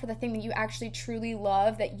out for the thing that you actually truly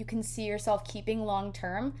love, that you can see yourself keeping long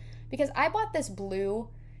term. Because I bought this blue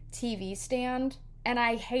TV stand and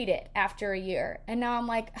I hate it after a year. And now I'm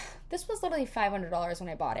like, this was literally $500 when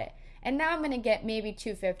I bought it. And now I'm going to get maybe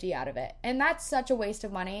 $250 out of it. And that's such a waste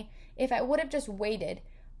of money. If I would have just waited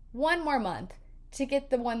one more month to get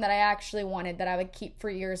the one that I actually wanted, that I would keep for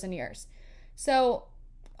years and years. So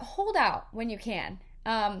hold out when you can.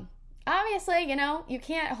 Obviously, you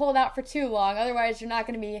can't hold out for too long. Otherwise, you're not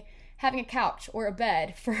going to be having a couch or a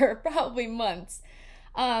bed for probably months.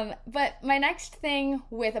 But my next thing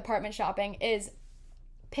with apartment shopping is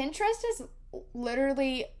Pinterest is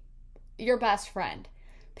literally your best friend.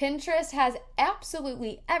 Pinterest has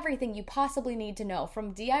absolutely everything you possibly need to know,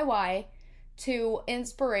 from DIY to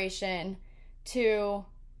inspiration to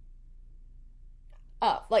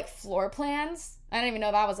like floor plans. I don't even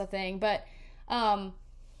know that was a thing, but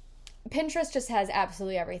Pinterest just has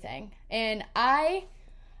absolutely everything. And I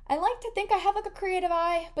like to think I have like a creative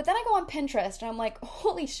eye, but then I go on Pinterest and I'm like,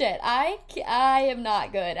 holy shit, I am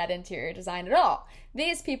not good at interior design at all.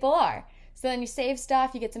 These people are. So then you save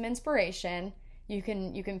stuff, you get some inspiration. You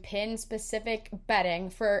can pin specific bedding.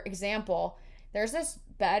 For example, there's this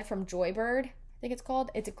bed from Joybird, I think it's called.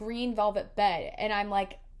 It's a green velvet bed. And I'm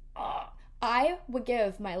like, oh, I would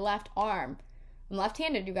give my left arm, I'm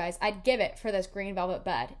left-handed, you guys, I'd give it for this green velvet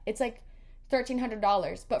bed. It's like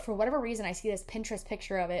 $1,300. But for whatever reason, I see this Pinterest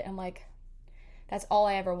picture of it. I'm like, that's all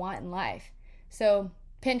I ever want in life. So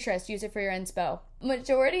Pinterest, use it for your inspo.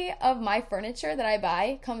 Majority of my furniture that I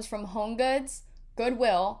buy comes from HomeGoods,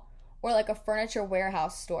 Goodwill, or like a furniture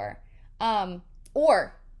warehouse store,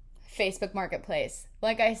 or Facebook Marketplace.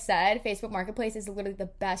 Like I said, Facebook Marketplace is literally the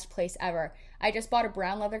best place ever. I just bought a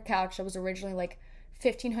brown leather couch that was originally like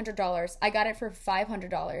 $1,500. I got it for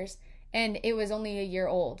 $500, and it was only a year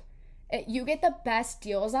old. You get the best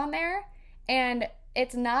deals on there, and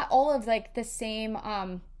it's not all of like the same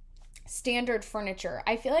standard furniture.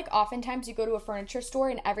 I feel like oftentimes you go to a furniture store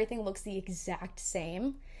and everything looks the exact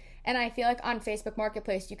same. And I feel like on Facebook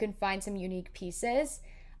Marketplace, you can find some unique pieces,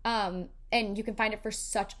 and you can find it for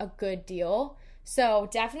such a good deal. So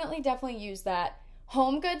definitely use that.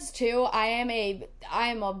 HomeGoods too. I am a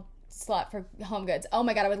slut for HomeGoods. Oh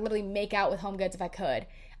my God, I would literally make out with HomeGoods if I could.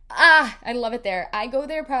 I love it there. I go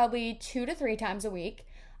there probably 2 to 3 times a week.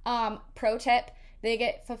 Pro tip, they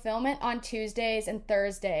get fulfillment on Tuesdays and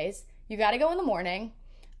Thursdays. You got to go in the morning.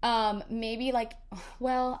 Maybe like,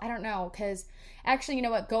 well, I don't know, because actually, you know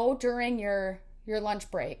what? Go during your lunch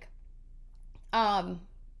break.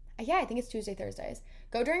 Yeah, I think it's Tuesday, Thursdays.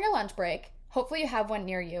 Go during your lunch break. Hopefully you have one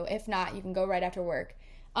near you. If not, you can go right after work.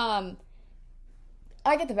 I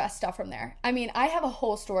get the best stuff from there. I mean, I have a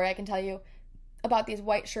whole story I can tell you about these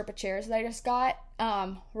white Sherpa chairs that I just got.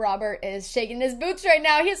 Robert is shaking his boots right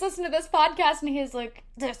now. He's listening to this podcast and he's like,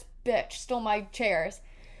 this bitch stole my chairs.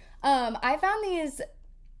 I found these,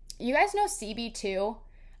 you guys know CB2?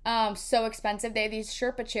 So expensive. They have these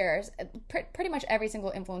Sherpa chairs. Pretty much every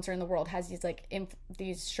single influencer in the world has these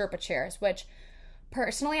these Sherpa chairs, which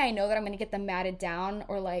personally I know that I'm going to get them matted down,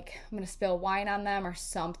 or like I'm going to spill wine on them or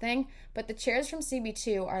something. But the chairs from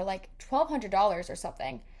CB2 are like $1,200 or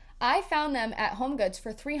something. I found them at HomeGoods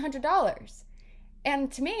for $300.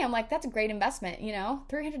 And to me, I'm like, that's a great investment,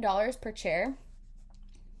 $300 per chair.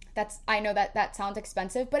 I know that sounds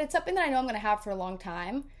expensive, but it's something that I know I'm going to have for a long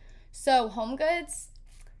time. So HomeGoods,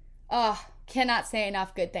 cannot say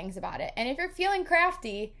enough good things about it. And if you're feeling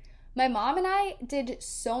crafty, my mom and I did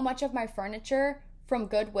so much of my furniture from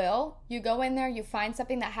Goodwill. You go in there, you find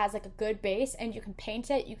something that has like a good base, and you can paint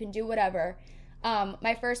it, you can do whatever.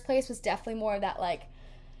 My first place was definitely more of that like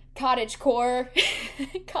cottagecore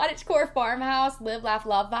farmhouse, live, laugh,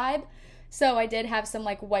 love vibe. So I did have some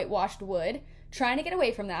like whitewashed wood, trying to get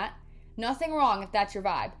away from that. Nothing wrong if that's your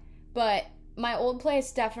vibe. But my old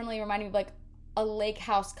place definitely reminded me of like a lake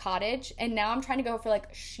house cottage, and now I'm trying to go for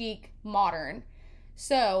like chic modern.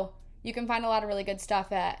 So You can find a lot of really good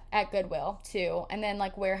stuff at Goodwill too. And then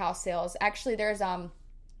like warehouse sales. Actually, there's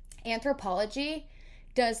Anthropologie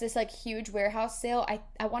does this like huge warehouse sale.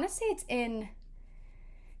 I want to say it's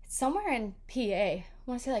somewhere in PA. I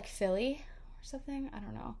want to say like Philly or something. I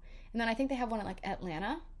don't know. And then I think they have one in like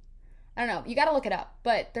Atlanta. I don't know. You got to look it up.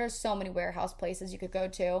 But there's so many warehouse places you could go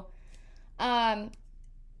to. And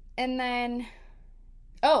then,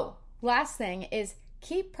 last thing is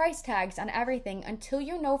keep price tags on everything until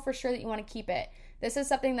you know for sure that you want to keep it. This is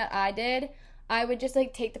something that I did. I would just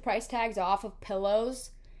like take the price tags off of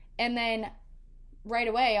pillows, and then right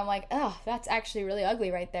away I'm like, oh, that's actually really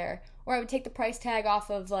ugly right there. Or I would take the price tag off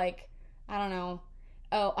of like, I don't know,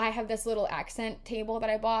 I have this little accent table that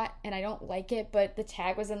I bought and I don't like it, but the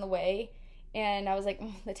tag was in the way, and I was like,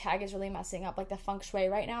 the tag is really messing up like the feng shui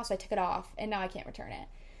right now, so I took it off and now I can't return it.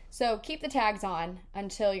 So keep the tags on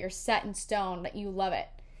until you're set in stone that you love it.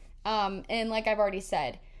 And like I've already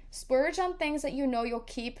said, splurge on things that you know you'll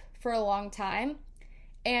keep for a long time,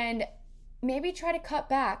 and maybe try to cut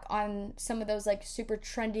back on some of those like super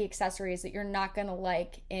trendy accessories that you're not gonna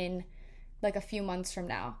like in like a few months from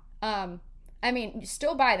now. I mean,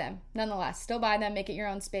 still buy them nonetheless. Still buy them, make it your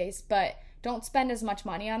own space, but don't spend as much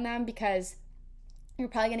money on them because you're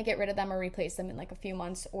probably going to get rid of them or replace them in like a few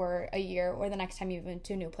months or a year or the next time you move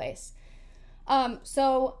into a new place.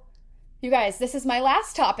 So you guys, this is my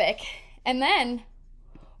last topic, and then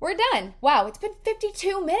we're done. Wow, it's been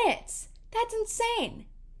 52 minutes. That's insane.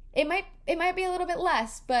 It might be a little bit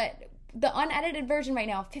less, but the unedited version right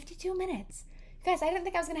now, 52 minutes. You guys, I didn't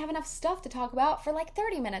think I was going to have enough stuff to talk about for like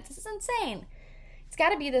 30 minutes. This is insane. It's got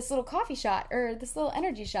to be this little coffee shot or this little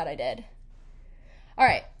energy shot I did. All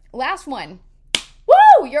right, last one.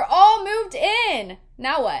 Woo! You're all moved in.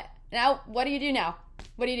 Now what? Now, what do you do now?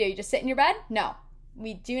 What do? You just sit in your bed? No,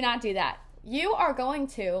 we do not do that. You are going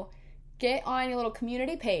to get on your little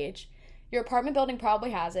community page. Your apartment building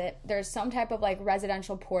probably has it. There's some type of like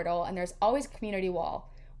residential portal, and there's always a community wall.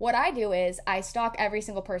 What I do is I stalk every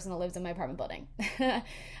single person that lives in my apartment building.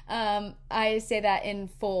 I say that in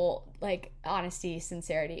full like honesty,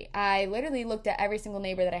 sincerity. I literally looked at every single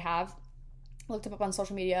neighbor that I have, looked them up on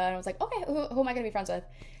social media, and I was like, okay, who am I going to be friends with?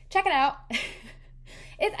 Check it out.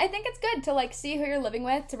 I think it's good to like see who you're living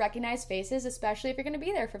with, to recognize faces, especially if you're going to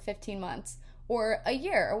be there for 15 months or a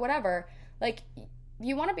year or whatever. Like,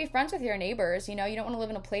 you want to be friends with your neighbors, you know, you don't want to live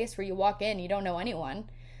in a place where you walk in, you don't know anyone.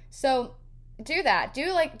 So do that. Do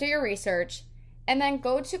your research, and then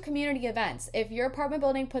go to community events. If your apartment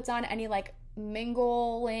building puts on any like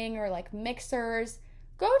mingling or like mixers,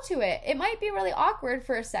 go to it. It might be really awkward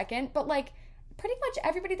for a second, but like pretty much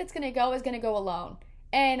everybody that's going to go is going to go alone.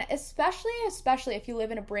 And especially if you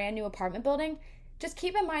live in a brand new apartment building, just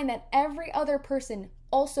keep in mind that every other person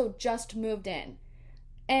also just moved in.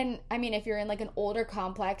 And I mean, if you're in like an older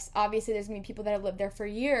complex, obviously there's going to be people that have lived there for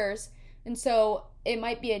years. And so it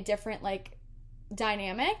might be a different like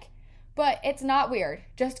dynamic, but it's not weird.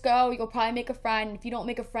 Just go. You'll probably make a friend. If you don't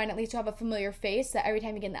make a friend, at least you'll have a familiar face that every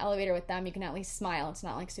time you get in the elevator with them, you can at least smile. It's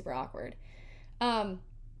not like super awkward.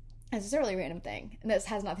 This is a really random thing, and this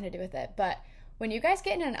has nothing to do with it, but when you guys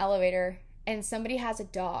get in an elevator and somebody has a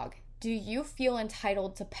dog, do you feel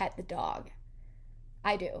entitled to pet the dog?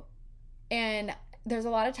 I do. And there's a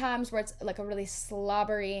lot of times where it's like a really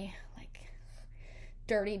slobbery, like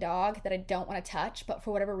dirty dog that I don't want to touch, but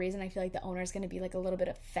for whatever reason I feel like the owner is going to be like a little bit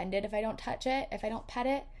offended if I don't touch it, if I don't pet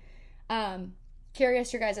it.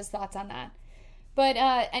 Curious your guys' thoughts on that. But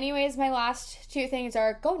anyways, my last two things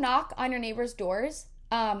are go knock on your neighbor's doors.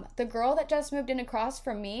 The girl that just moved in across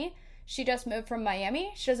from me, she just moved from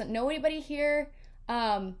Miami. She doesn't know anybody here.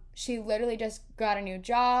 She literally just got a new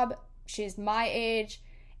job. She's my age,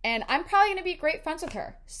 and I'm probably going to be great friends with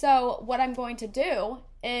her. So what I'm going to do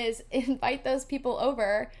is invite those people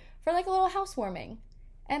over for like a little housewarming.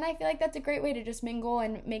 And I feel like that's a great way to just mingle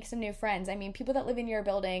and make some new friends. I mean, people that live in your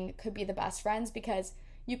building could be the best friends because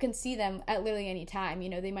you can see them at literally any time. You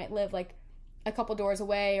know, they might live like a couple doors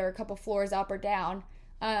away or a couple floors up or down.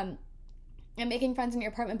 And making friends in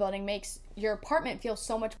your apartment building makes your apartment feel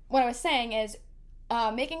so much... What I was saying is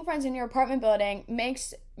making friends in your apartment building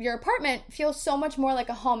makes your apartment feel so much more like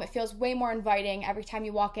a home. It feels way more inviting. Every time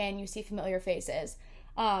you walk in, you see familiar faces.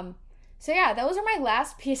 So yeah, those are my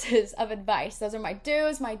last pieces of advice. Those are my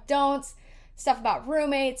do's, my don'ts, stuff about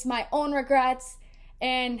roommates, my own regrets,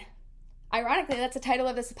 and ironically, that's the title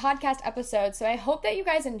of this podcast episode. So I hope that you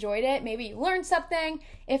guys enjoyed it. Maybe you learned something.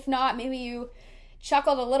 If not, maybe you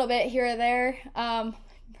chuckled a little bit here or there.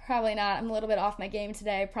 Probably not. I'm a little bit off my game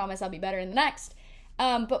today. I promise I'll be better in the next.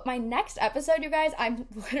 But my next episode, you guys, I'm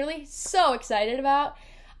literally so excited about.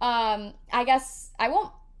 I guess I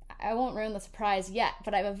won't I won't ruin the surprise yet,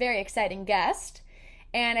 but I have a very exciting guest,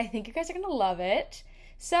 and I think you guys are going to love it.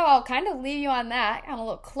 So I'll kind of leave you on that, on a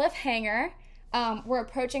little cliffhanger. We're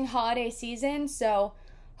approaching holiday season, so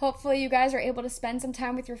hopefully you guys are able to spend some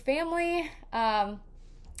time with your family,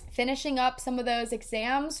 finishing up some of those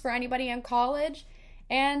exams for anybody in college.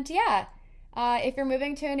 And yeah, if you're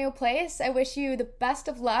moving to a new place, I wish you the best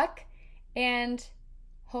of luck, and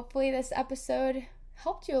hopefully this episode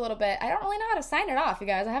helped you a little bit. I don't really know how to sign it off, you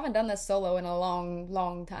guys. I haven't done this solo in a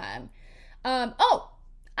long time. Oh,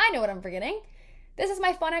 I know what I'm forgetting. This is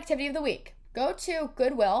my fun activity of the week. Go to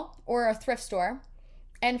Goodwill or a thrift store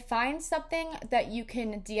and find something that you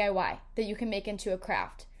can DIY, that you can make into a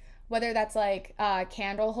craft. Whether that's like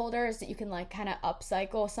candle holders that you can like kind of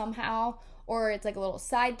upcycle somehow, or it's like a little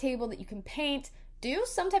side table that you can paint. Do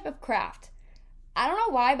some type of craft. I don't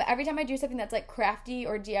know why, but every time I do something that's like crafty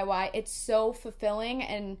or DIY, it's so fulfilling,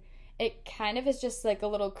 and it kind of is just like a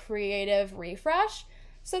little creative refresh.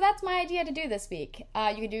 So that's my idea to do this week.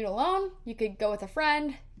 You could do it alone, you could go with a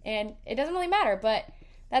friend, and it doesn't really matter, but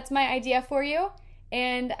that's my idea for you.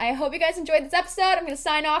 And I hope you guys enjoyed this episode. I'm going to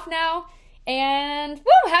sign off now. And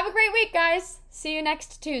woo, have a great week, guys. See you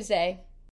next Tuesday.